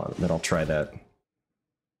boss, I know that I'll try that.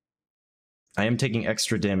 I am taking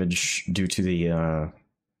extra damage due to the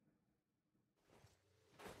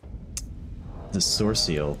Sword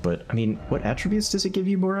Seal, but I mean, what attributes does it give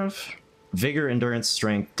you more of? Vigor, endurance,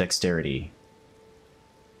 strength, dexterity.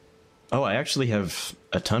 Oh, I actually have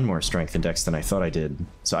a ton more strength and dex than I thought I did.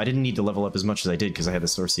 So I didn't need to level up as much as I did because I had the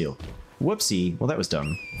Sword Seal. Whoopsie. Well, that was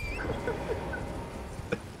dumb.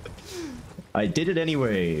 I did it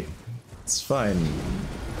anyway. It's fine.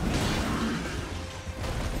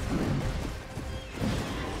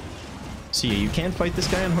 So yeah, you can fight this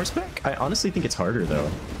guy on horseback? I honestly think it's harder,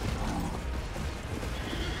 though.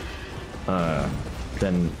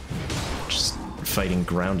 Than just fighting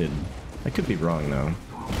grounded. I could be wrong, though.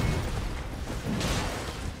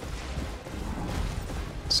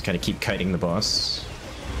 Just kind of keep kiting the boss.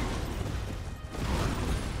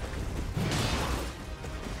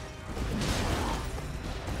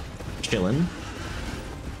 Chillin'.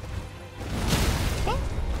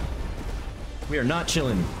 We are not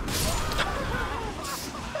chillin'.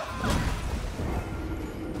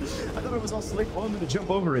 I thought it was also like, oh, I'm gonna jump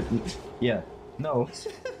over it. Yeah, no.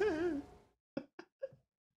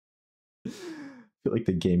 I feel like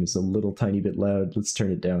the game is a little tiny bit loud. Let's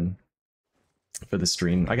turn it down for the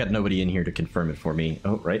stream. I got nobody in here to confirm it for me.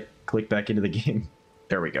 Oh, right. Click back into the game.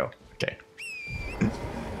 There we go. Okay.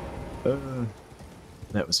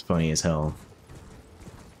 That was funny as hell.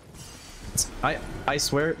 I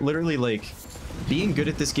swear, literally, like, being good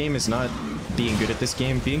at this game is not being good at this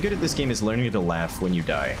game. Being good at this game is learning to laugh when you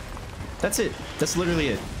die. That's it. That's literally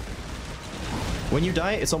it. When you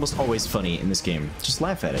die, it's almost always funny in this game. Just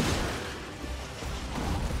laugh at it.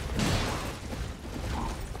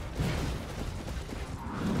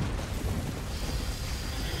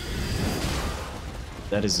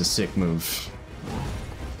 That is a sick move.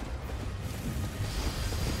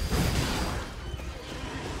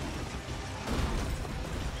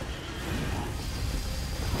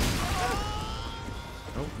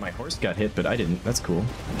 Oh, my horse got hit, but I didn't. That's cool.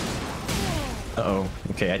 Uh-oh.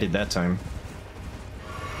 Okay, I did that time.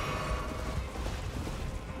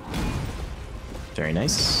 Very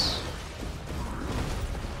nice.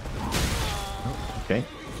 Okay.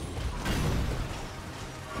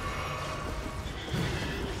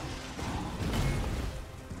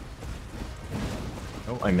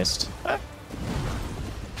 Oh, I missed. Ah.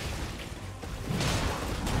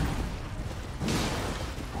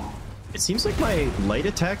 It seems like my light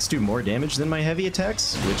attacks do more damage than my heavy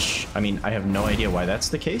attacks, which, I mean, I have no idea why that's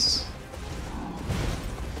the case.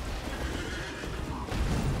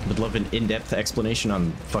 Would love an in-depth explanation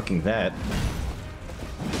on fucking that.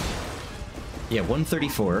 Yeah,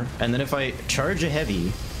 134, and then if I charge a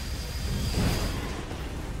heavy...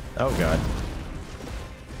 Oh god.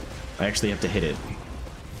 I actually have to hit it.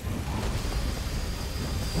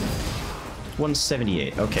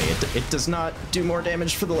 178. Okay, it does not do more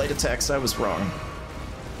damage for the light attacks. I was wrong.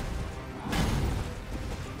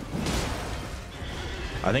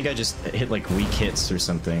 I think I just hit like weak hits or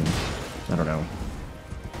something. I don't know.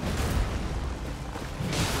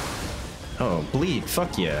 Oh, bleed.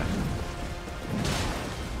 Fuck yeah.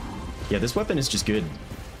 Yeah, this weapon is just good.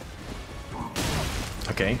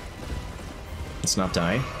 Okay. Let's not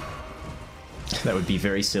die. That would be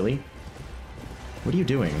very silly. What are you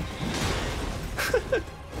doing?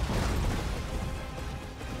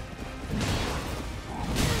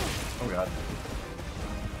 Oh god.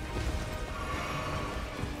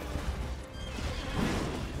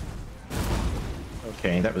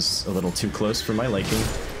 Okay, that was a little too close for my liking.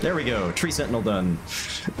 There we go, tree sentinel done.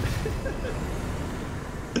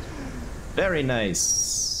 Very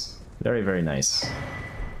nice. Very, very nice.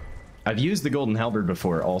 I've used the golden halberd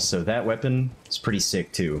before also. That weapon is pretty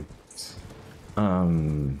sick too.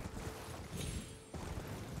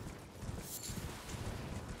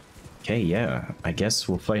 Okay, yeah. I guess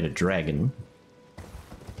we'll fight a dragon.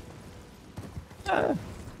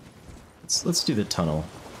 Let's do the tunnel.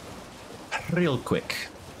 Real quick.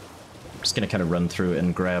 I'm just gonna kind of run through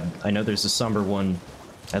and grab... I know there's a somber one.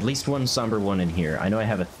 At least one somber one in here. I know I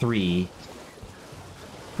have a 3.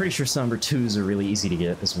 Pretty sure somber 2s are really easy to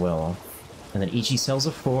get as well. And then Ichi sells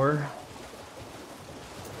a 4.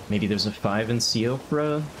 Maybe there's a 5 in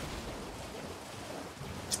Siofra.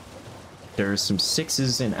 There's some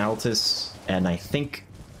 6s in Altus, and I think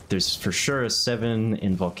there's for sure a 7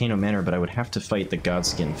 in Volcano Manor, but I would have to fight the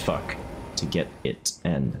Godskin fuck to get it,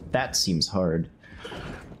 and that seems hard.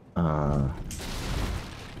 But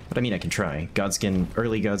I mean, I can try. Godskin,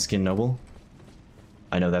 early Godskin Noble.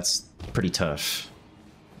 I know that's pretty tough.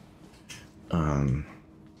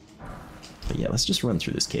 But yeah, let's just run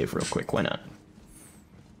through this cave real quick. Why not?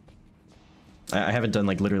 I haven't done,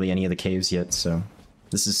 like, literally any of the caves yet, so...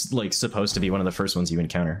 This is, like, supposed to be one of the first ones you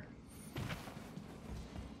encounter.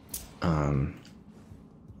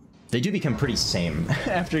 They do become pretty same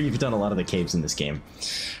after you've done a lot of the caves in this game.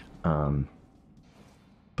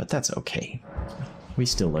 But that's okay. We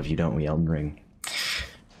still love you, don't we, Elden Ring?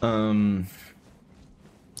 Oh,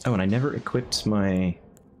 and I never equipped my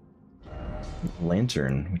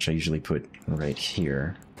lantern, which I usually put right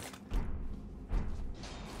here.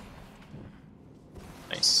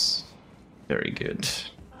 Nice. Very good.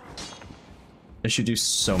 I should do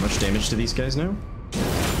so much damage to these guys now?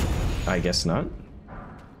 I guess not.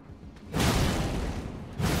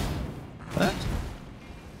 What?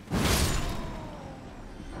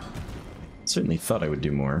 Certainly thought I would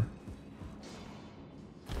do more.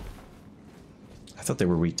 I thought they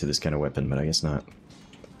were weak to this kind of weapon, but I guess not.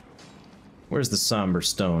 Where's the somber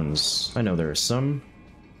stones? I know there are some.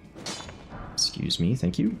 Excuse me,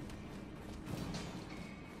 thank you.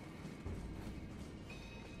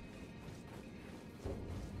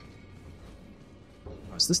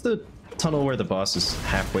 Is this the tunnel where the boss is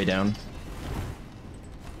halfway down?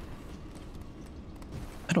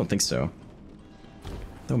 I don't think so.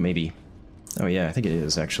 Oh, maybe. Oh yeah, I think it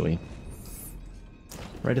is, actually.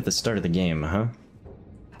 Right at the start of the game, huh?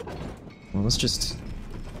 Well, let's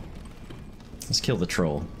kill the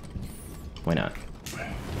troll. Why not?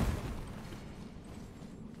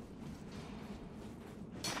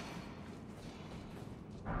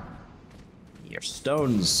 Your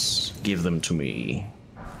stones, give them to me.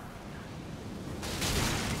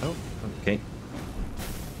 Oh, okay.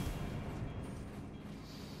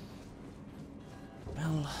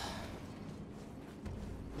 Well...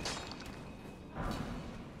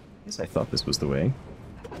 I guess I thought this was the way.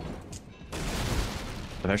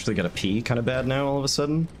 I've actually got to pee kind of bad now all of a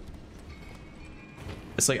sudden.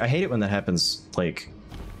 It's like, I hate it when that happens, like,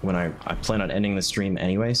 when I plan on ending the stream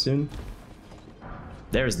anyway soon.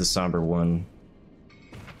 There's the somber one.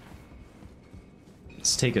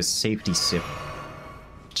 Let's take a safety sip.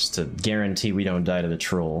 Just to guarantee we don't die to the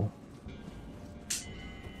troll.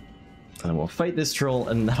 And we'll fight this troll,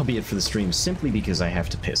 and that'll be it for the stream, simply because I have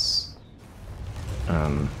to piss.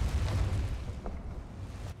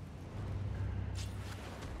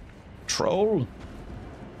 troll.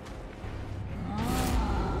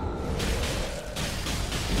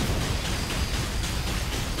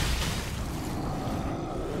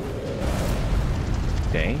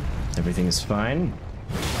 Okay, everything is fine.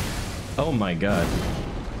 Oh my god.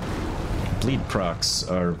 Bleed procs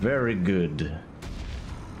are very good.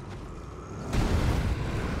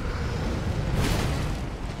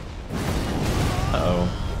 Uh-oh.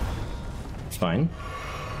 Fine.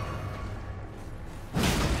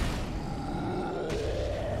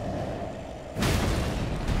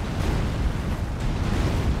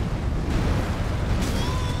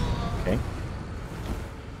 Okay.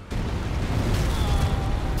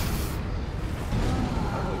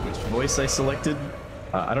 Which voice I selected?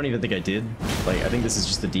 I don't even think I did. Like, I think this is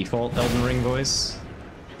just the default Elden Ring voice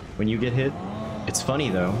when you get hit. It's funny,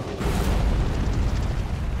 though.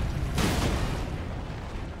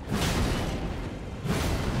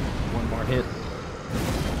 One more hit.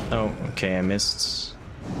 Oh, okay, I missed.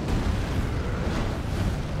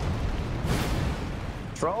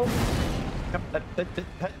 Troll?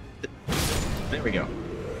 There we go.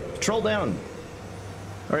 Troll down!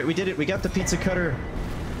 Alright, we did it. We got the pizza cutter.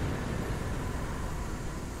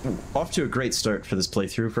 Ooh, off to a great start for this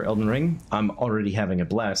playthrough for Elden Ring. I'm already having a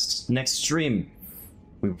blast. Next stream,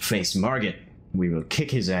 we will face Margit. We will kick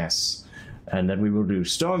his ass. And then we will do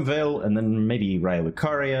Stormvale, and then maybe Raya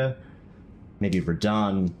Lucaria, maybe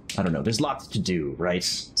Radahn. I don't know. There's lots to do, right?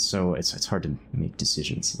 So it's hard to make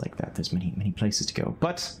decisions like that. There's many places to go.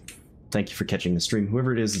 But thank you for catching the stream.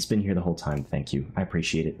 Whoever it is that's been here the whole time, thank you. I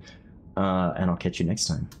appreciate it. And I'll catch you next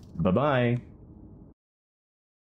time. Bye-bye.